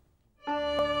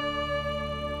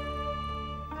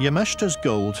 Yamashita's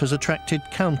gold has attracted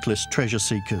countless treasure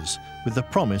seekers with the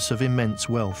promise of immense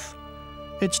wealth.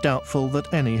 It's doubtful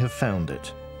that any have found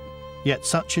it. Yet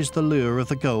such is the lure of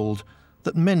the gold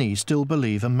that many still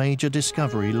believe a major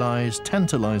discovery lies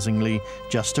tantalizingly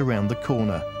just around the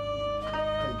corner.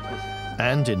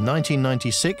 And in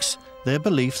 1996, their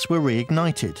beliefs were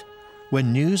reignited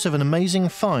when news of an amazing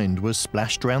find was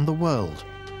splashed around the world.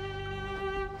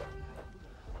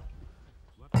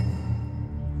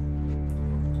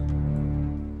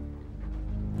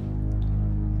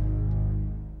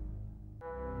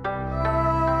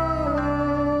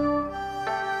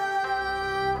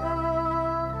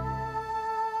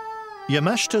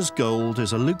 Yamashita's gold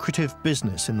is a lucrative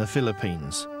business in the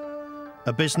Philippines,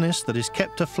 a business that is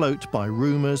kept afloat by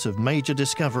rumours of major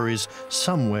discoveries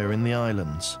somewhere in the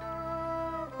islands.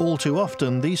 All too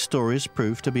often, these stories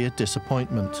prove to be a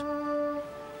disappointment.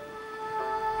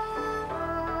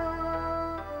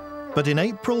 But in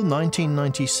April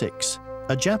 1996,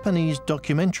 a Japanese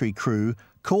documentary crew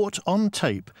caught on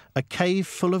tape a cave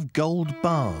full of gold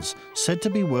bars said to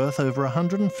be worth over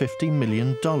 $150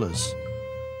 million.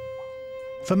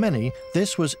 For many,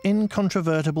 this was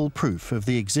incontrovertible proof of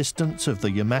the existence of the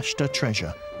Yamashita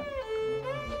treasure.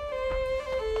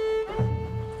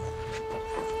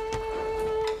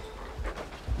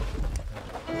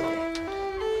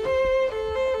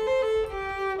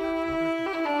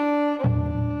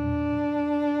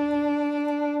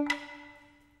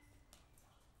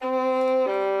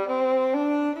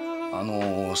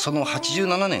その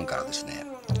87年からですね、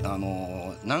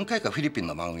何回かフィリピン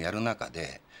の番組をやる中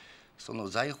で、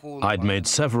I'd made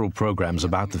several programs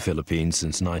about the Philippines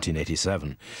since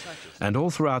 1987, and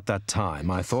all throughout that time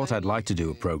I thought I'd like to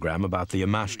do a program about the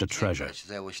Yamashita treasure. 取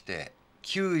材をして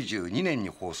92年に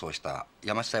放送した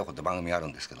山下横って番組がある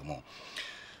んですけども、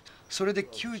それで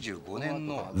95年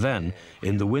の Then,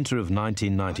 in the winter of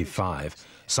 1995,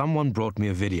 someone brought me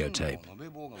a videotape.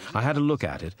 I had a look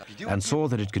at it and saw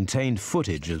that it contained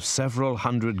footage of several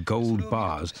hundred gold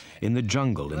bars in the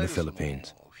jungle in the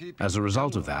Philippines. As a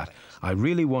result of that, I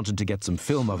really wanted to get some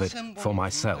film of it for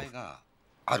myself.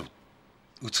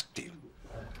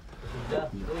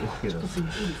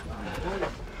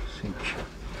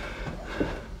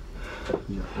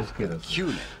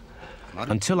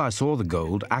 Until I saw the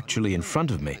gold actually in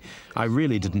front of me, I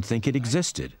really didn't think it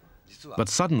existed. But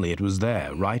suddenly it was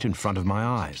there, right in front of my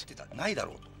eyes.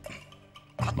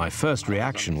 My first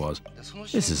reaction was,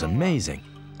 this is amazing.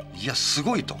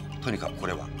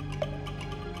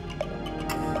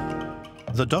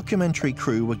 The documentary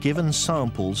crew were given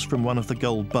samples from one of the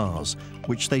gold bars,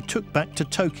 which they took back to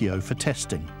Tokyo for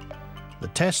testing. The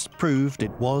tests proved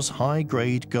it was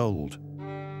high-grade gold.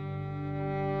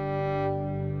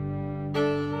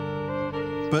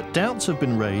 But doubts have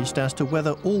been raised as to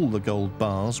whether all the gold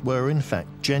bars were in fact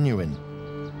genuine.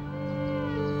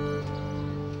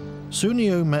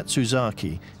 Sunio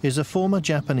Matsuzaki is a former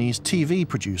Japanese TV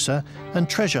producer and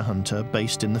treasure hunter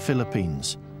based in the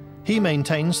Philippines. He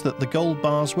maintains that the gold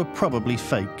bars were probably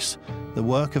fakes, the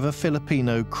work of a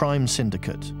Filipino crime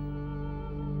syndicate.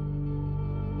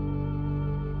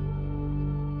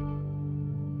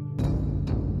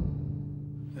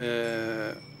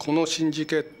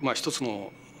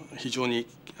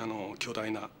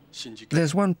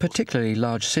 There's one particularly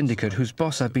large syndicate whose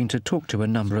boss I've been to talk to a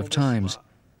number of times.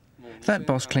 That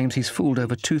boss claims he's fooled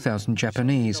over 2,000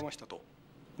 Japanese.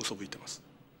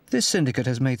 This syndicate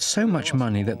has made so much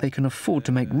money that they can afford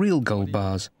to make real gold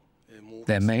bars.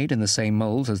 They're made in the same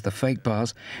molds as the fake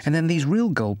bars, and then these real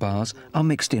gold bars are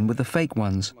mixed in with the fake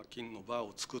ones.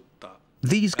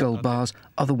 These gold bars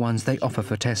are the ones they offer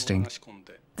for testing.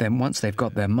 Then once they've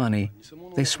got their money,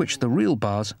 they switch the real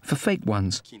bars for fake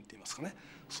ones.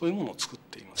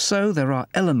 So there are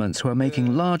elements who are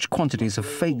making large quantities of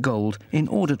fake gold in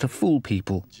order to fool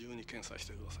people.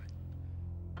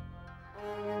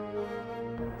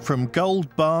 From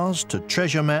gold bars to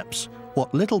treasure maps,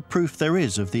 what little proof there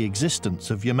is of the existence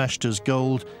of Yamashita's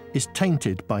gold is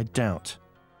tainted by doubt.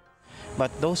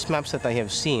 But those maps that I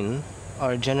have seen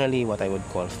are generally what I would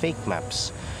call fake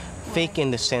maps. Fake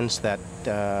in the sense that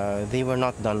they were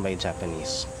not done by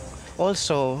Japanese.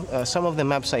 Also, some of the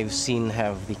maps I've seen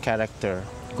have the character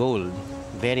gold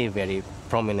very, very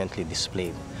prominently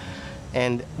displayed.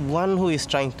 And one who is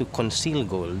trying to conceal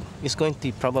gold is going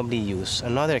to probably use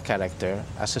another character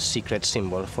as a secret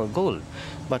symbol for gold.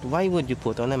 But why would you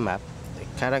put on a map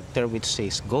a character which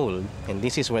says gold, and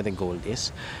this is where the gold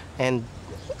is, and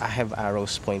I have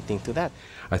arrows pointing to that?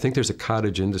 I think there's a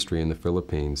cottage industry in the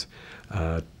Philippines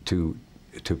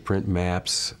to print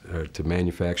maps, to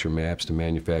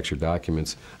manufacture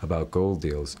documents about gold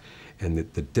deals. And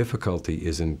the difficulty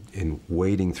is in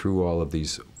wading through all of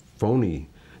these phony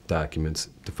documents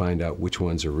to find out which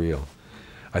ones are real.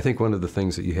 I think one of the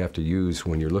things that you have to use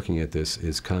when you're looking at this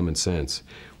is common sense.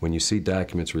 When you see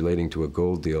documents relating to a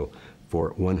gold deal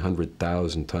for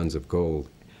 100,000 tons of gold,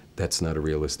 that's not a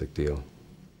realistic deal.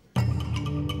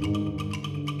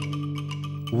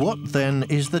 What then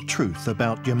is the truth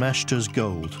about Yamashita's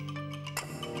gold?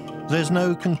 There's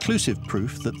no conclusive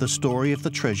proof that the story of the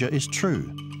treasure is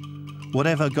true.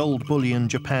 Whatever gold bullion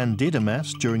Japan did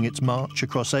amass during its march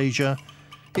across Asia,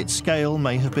 its scale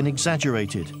may have been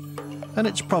exaggerated, and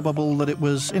it's probable that it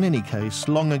was, in any case,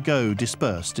 long ago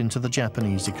dispersed into the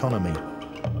Japanese economy.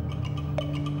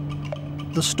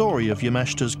 The story of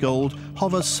Yamashita's gold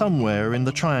hovers somewhere in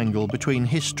the triangle between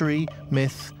history,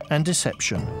 myth, and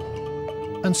deception.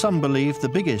 And some believe the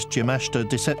biggest Yamashita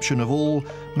deception of all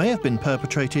may have been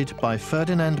perpetrated by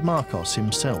Ferdinand Marcos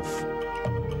himself.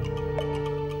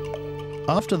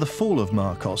 After the fall of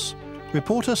Marcos,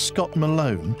 reporter Scott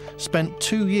Malone spent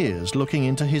 2 years looking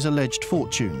into his alleged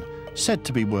fortune, said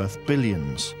to be worth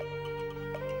billions.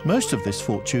 Most of this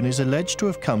fortune is alleged to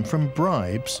have come from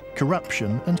bribes,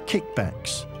 corruption and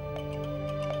kickbacks.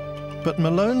 But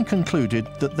Malone concluded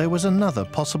that there was another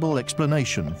possible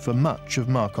explanation for much of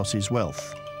Marcos's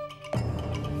wealth.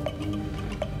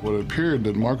 What it appeared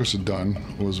that Marcos had done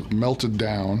was melted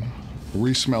down,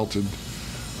 resmelted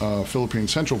Philippine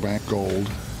Central Bank gold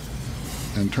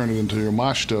and turned it into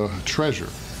Yamashita treasure.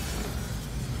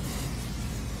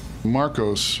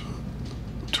 Marcos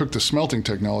took the smelting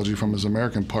technology from his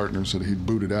American partners that he'd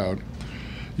booted out,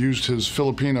 used his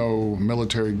Filipino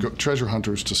military treasure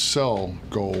hunters to sell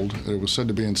gold. It was said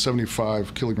to be in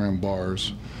 75-kilogram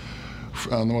bars.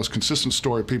 The most consistent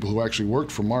story of people who actually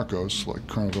worked for Marcos, like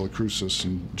Colonel Villacruzes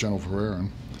and General Ferreira,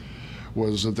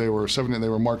 was that they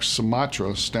were marked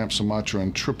Sumatra, stamped Sumatra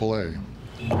and AAA.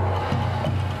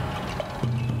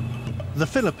 The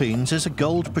Philippines is a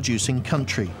gold-producing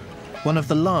country, one of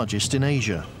the largest in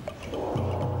Asia.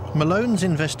 Malone's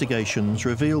investigations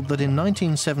revealed that in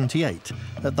 1978,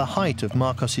 at the height of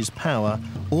Marcos's power,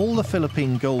 all the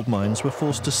Philippine gold mines were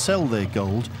forced to sell their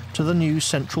gold to the new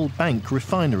central bank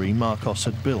refinery Marcos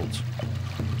had built.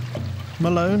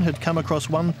 Malone had come across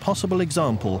one possible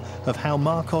example of how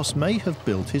Marcos may have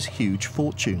built his huge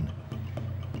fortune.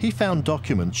 He found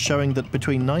documents showing that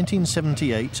between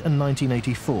 1978 and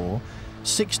 1984,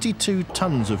 62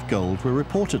 tons of gold were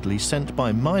reportedly sent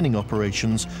by mining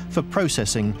operations for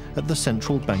processing at the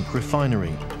central bank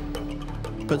refinery.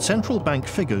 But central bank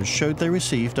figures showed they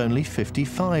received only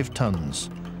 55 tons.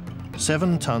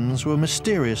 7 tons were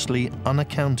mysteriously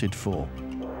unaccounted for.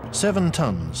 7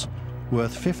 tons,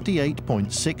 worth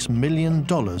 $58.6 million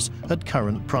at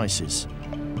current prices.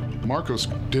 Marcos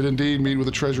did indeed meet with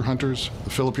the treasure hunters,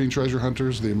 the Philippine treasure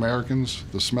hunters, the Americans,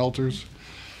 the smelters.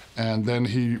 And then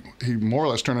he more or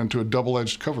less turned into a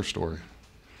double-edged cover story.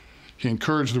 He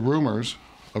encouraged the rumors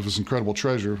of his incredible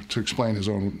treasure to explain his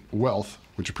own wealth,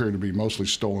 which appeared to be mostly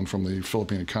stolen from the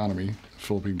Philippine economy,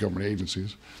 Philippine government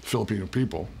agencies, the Filipino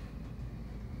people.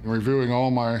 In reviewing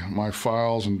all my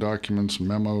files and documents and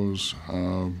memos,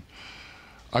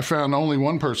 I found only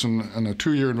one person in a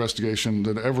 2-year investigation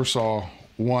that ever saw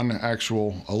one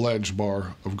actual alleged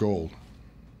bar of gold.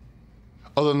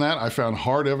 Other than that, I found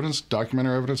hard evidence,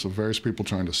 documentary evidence of various people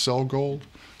trying to sell gold,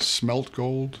 smelt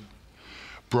gold,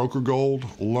 broker gold,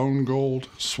 loan gold,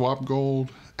 swap gold,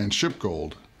 and ship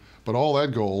gold. But all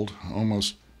that gold,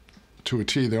 almost to a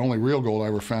T, the only real gold I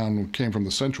ever found came from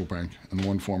the central bank in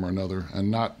one form or another, and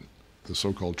not the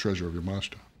so-called treasure of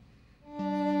Yamashita.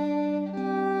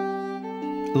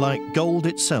 Like gold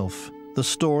itself, the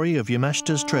story of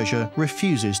Yamashita's treasure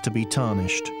refuses to be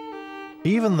tarnished.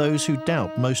 Even those who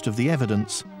doubt most of the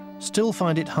evidence still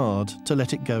find it hard to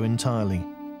let it go entirely.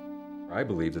 I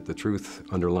believe that the truth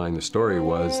underlying the story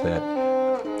was that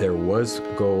there was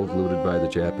gold looted by the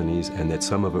Japanese and that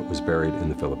some of it was buried in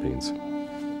the Philippines.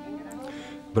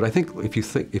 But I think if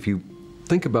you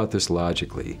think about this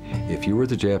logically, if you were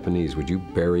the Japanese, would you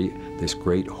bury this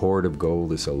great hoard of gold,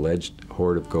 this alleged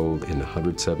hoard of gold, in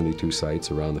 172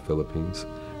 sites around the Philippines?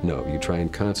 No, you try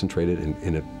and concentrate it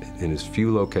in as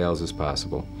few locales as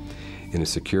possible, in as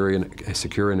secure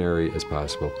an area as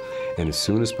possible, and as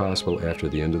soon as possible after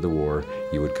the end of the war,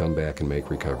 you would come back and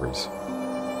make recoveries.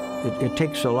 It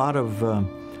takes a lot of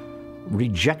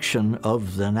rejection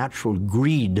of the natural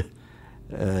greed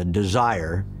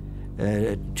desire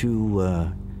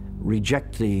to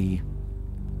reject the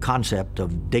concept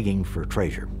of digging for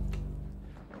treasure.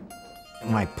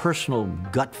 My personal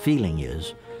gut feeling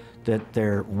is that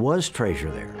there was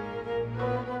treasure there.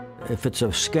 If it's a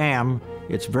scam,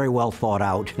 it's very well thought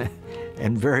out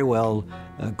and very well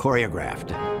choreographed.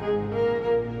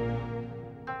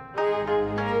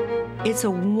 It's a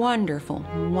wonderful,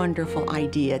 wonderful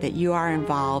idea that you are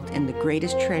involved in the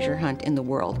greatest treasure hunt in the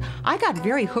world. I got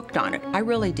very hooked on it, I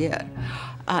really did,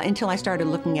 until I started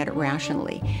looking at it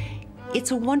rationally.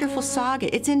 It's a wonderful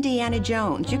saga. It's Indiana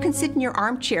Jones. You can sit in your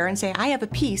armchair and say, I have a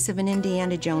piece of an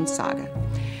Indiana Jones saga.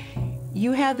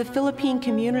 You have the Philippine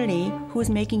community who is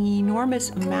making an enormous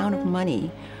amount of money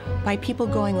by people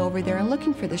going over there and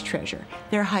looking for this treasure.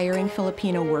 They're hiring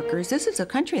Filipino workers. This is a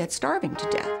country that's starving to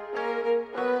death.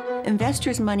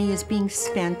 Investors' money is being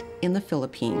spent in the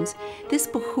Philippines. This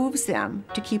behooves them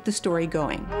to keep the story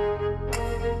going.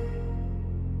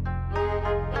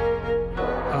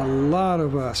 A lot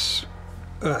of us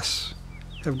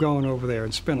have gone over there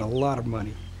and spent a lot of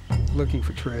money looking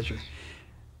for treasure.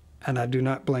 And I do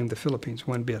not blame the Philippines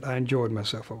one bit. I enjoyed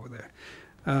myself over there.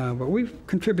 But we've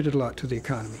contributed a lot to the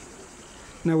economy.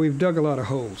 Now, we've dug a lot of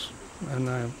holes, and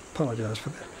I apologize for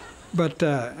that.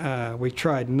 But we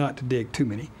tried not to dig too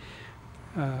many.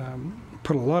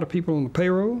 Put a lot of people on the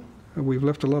payroll, and we've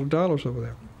left a lot of dollars over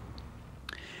there.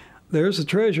 There's the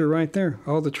treasure right there.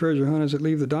 All the treasure hunters that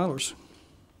leave the dollars.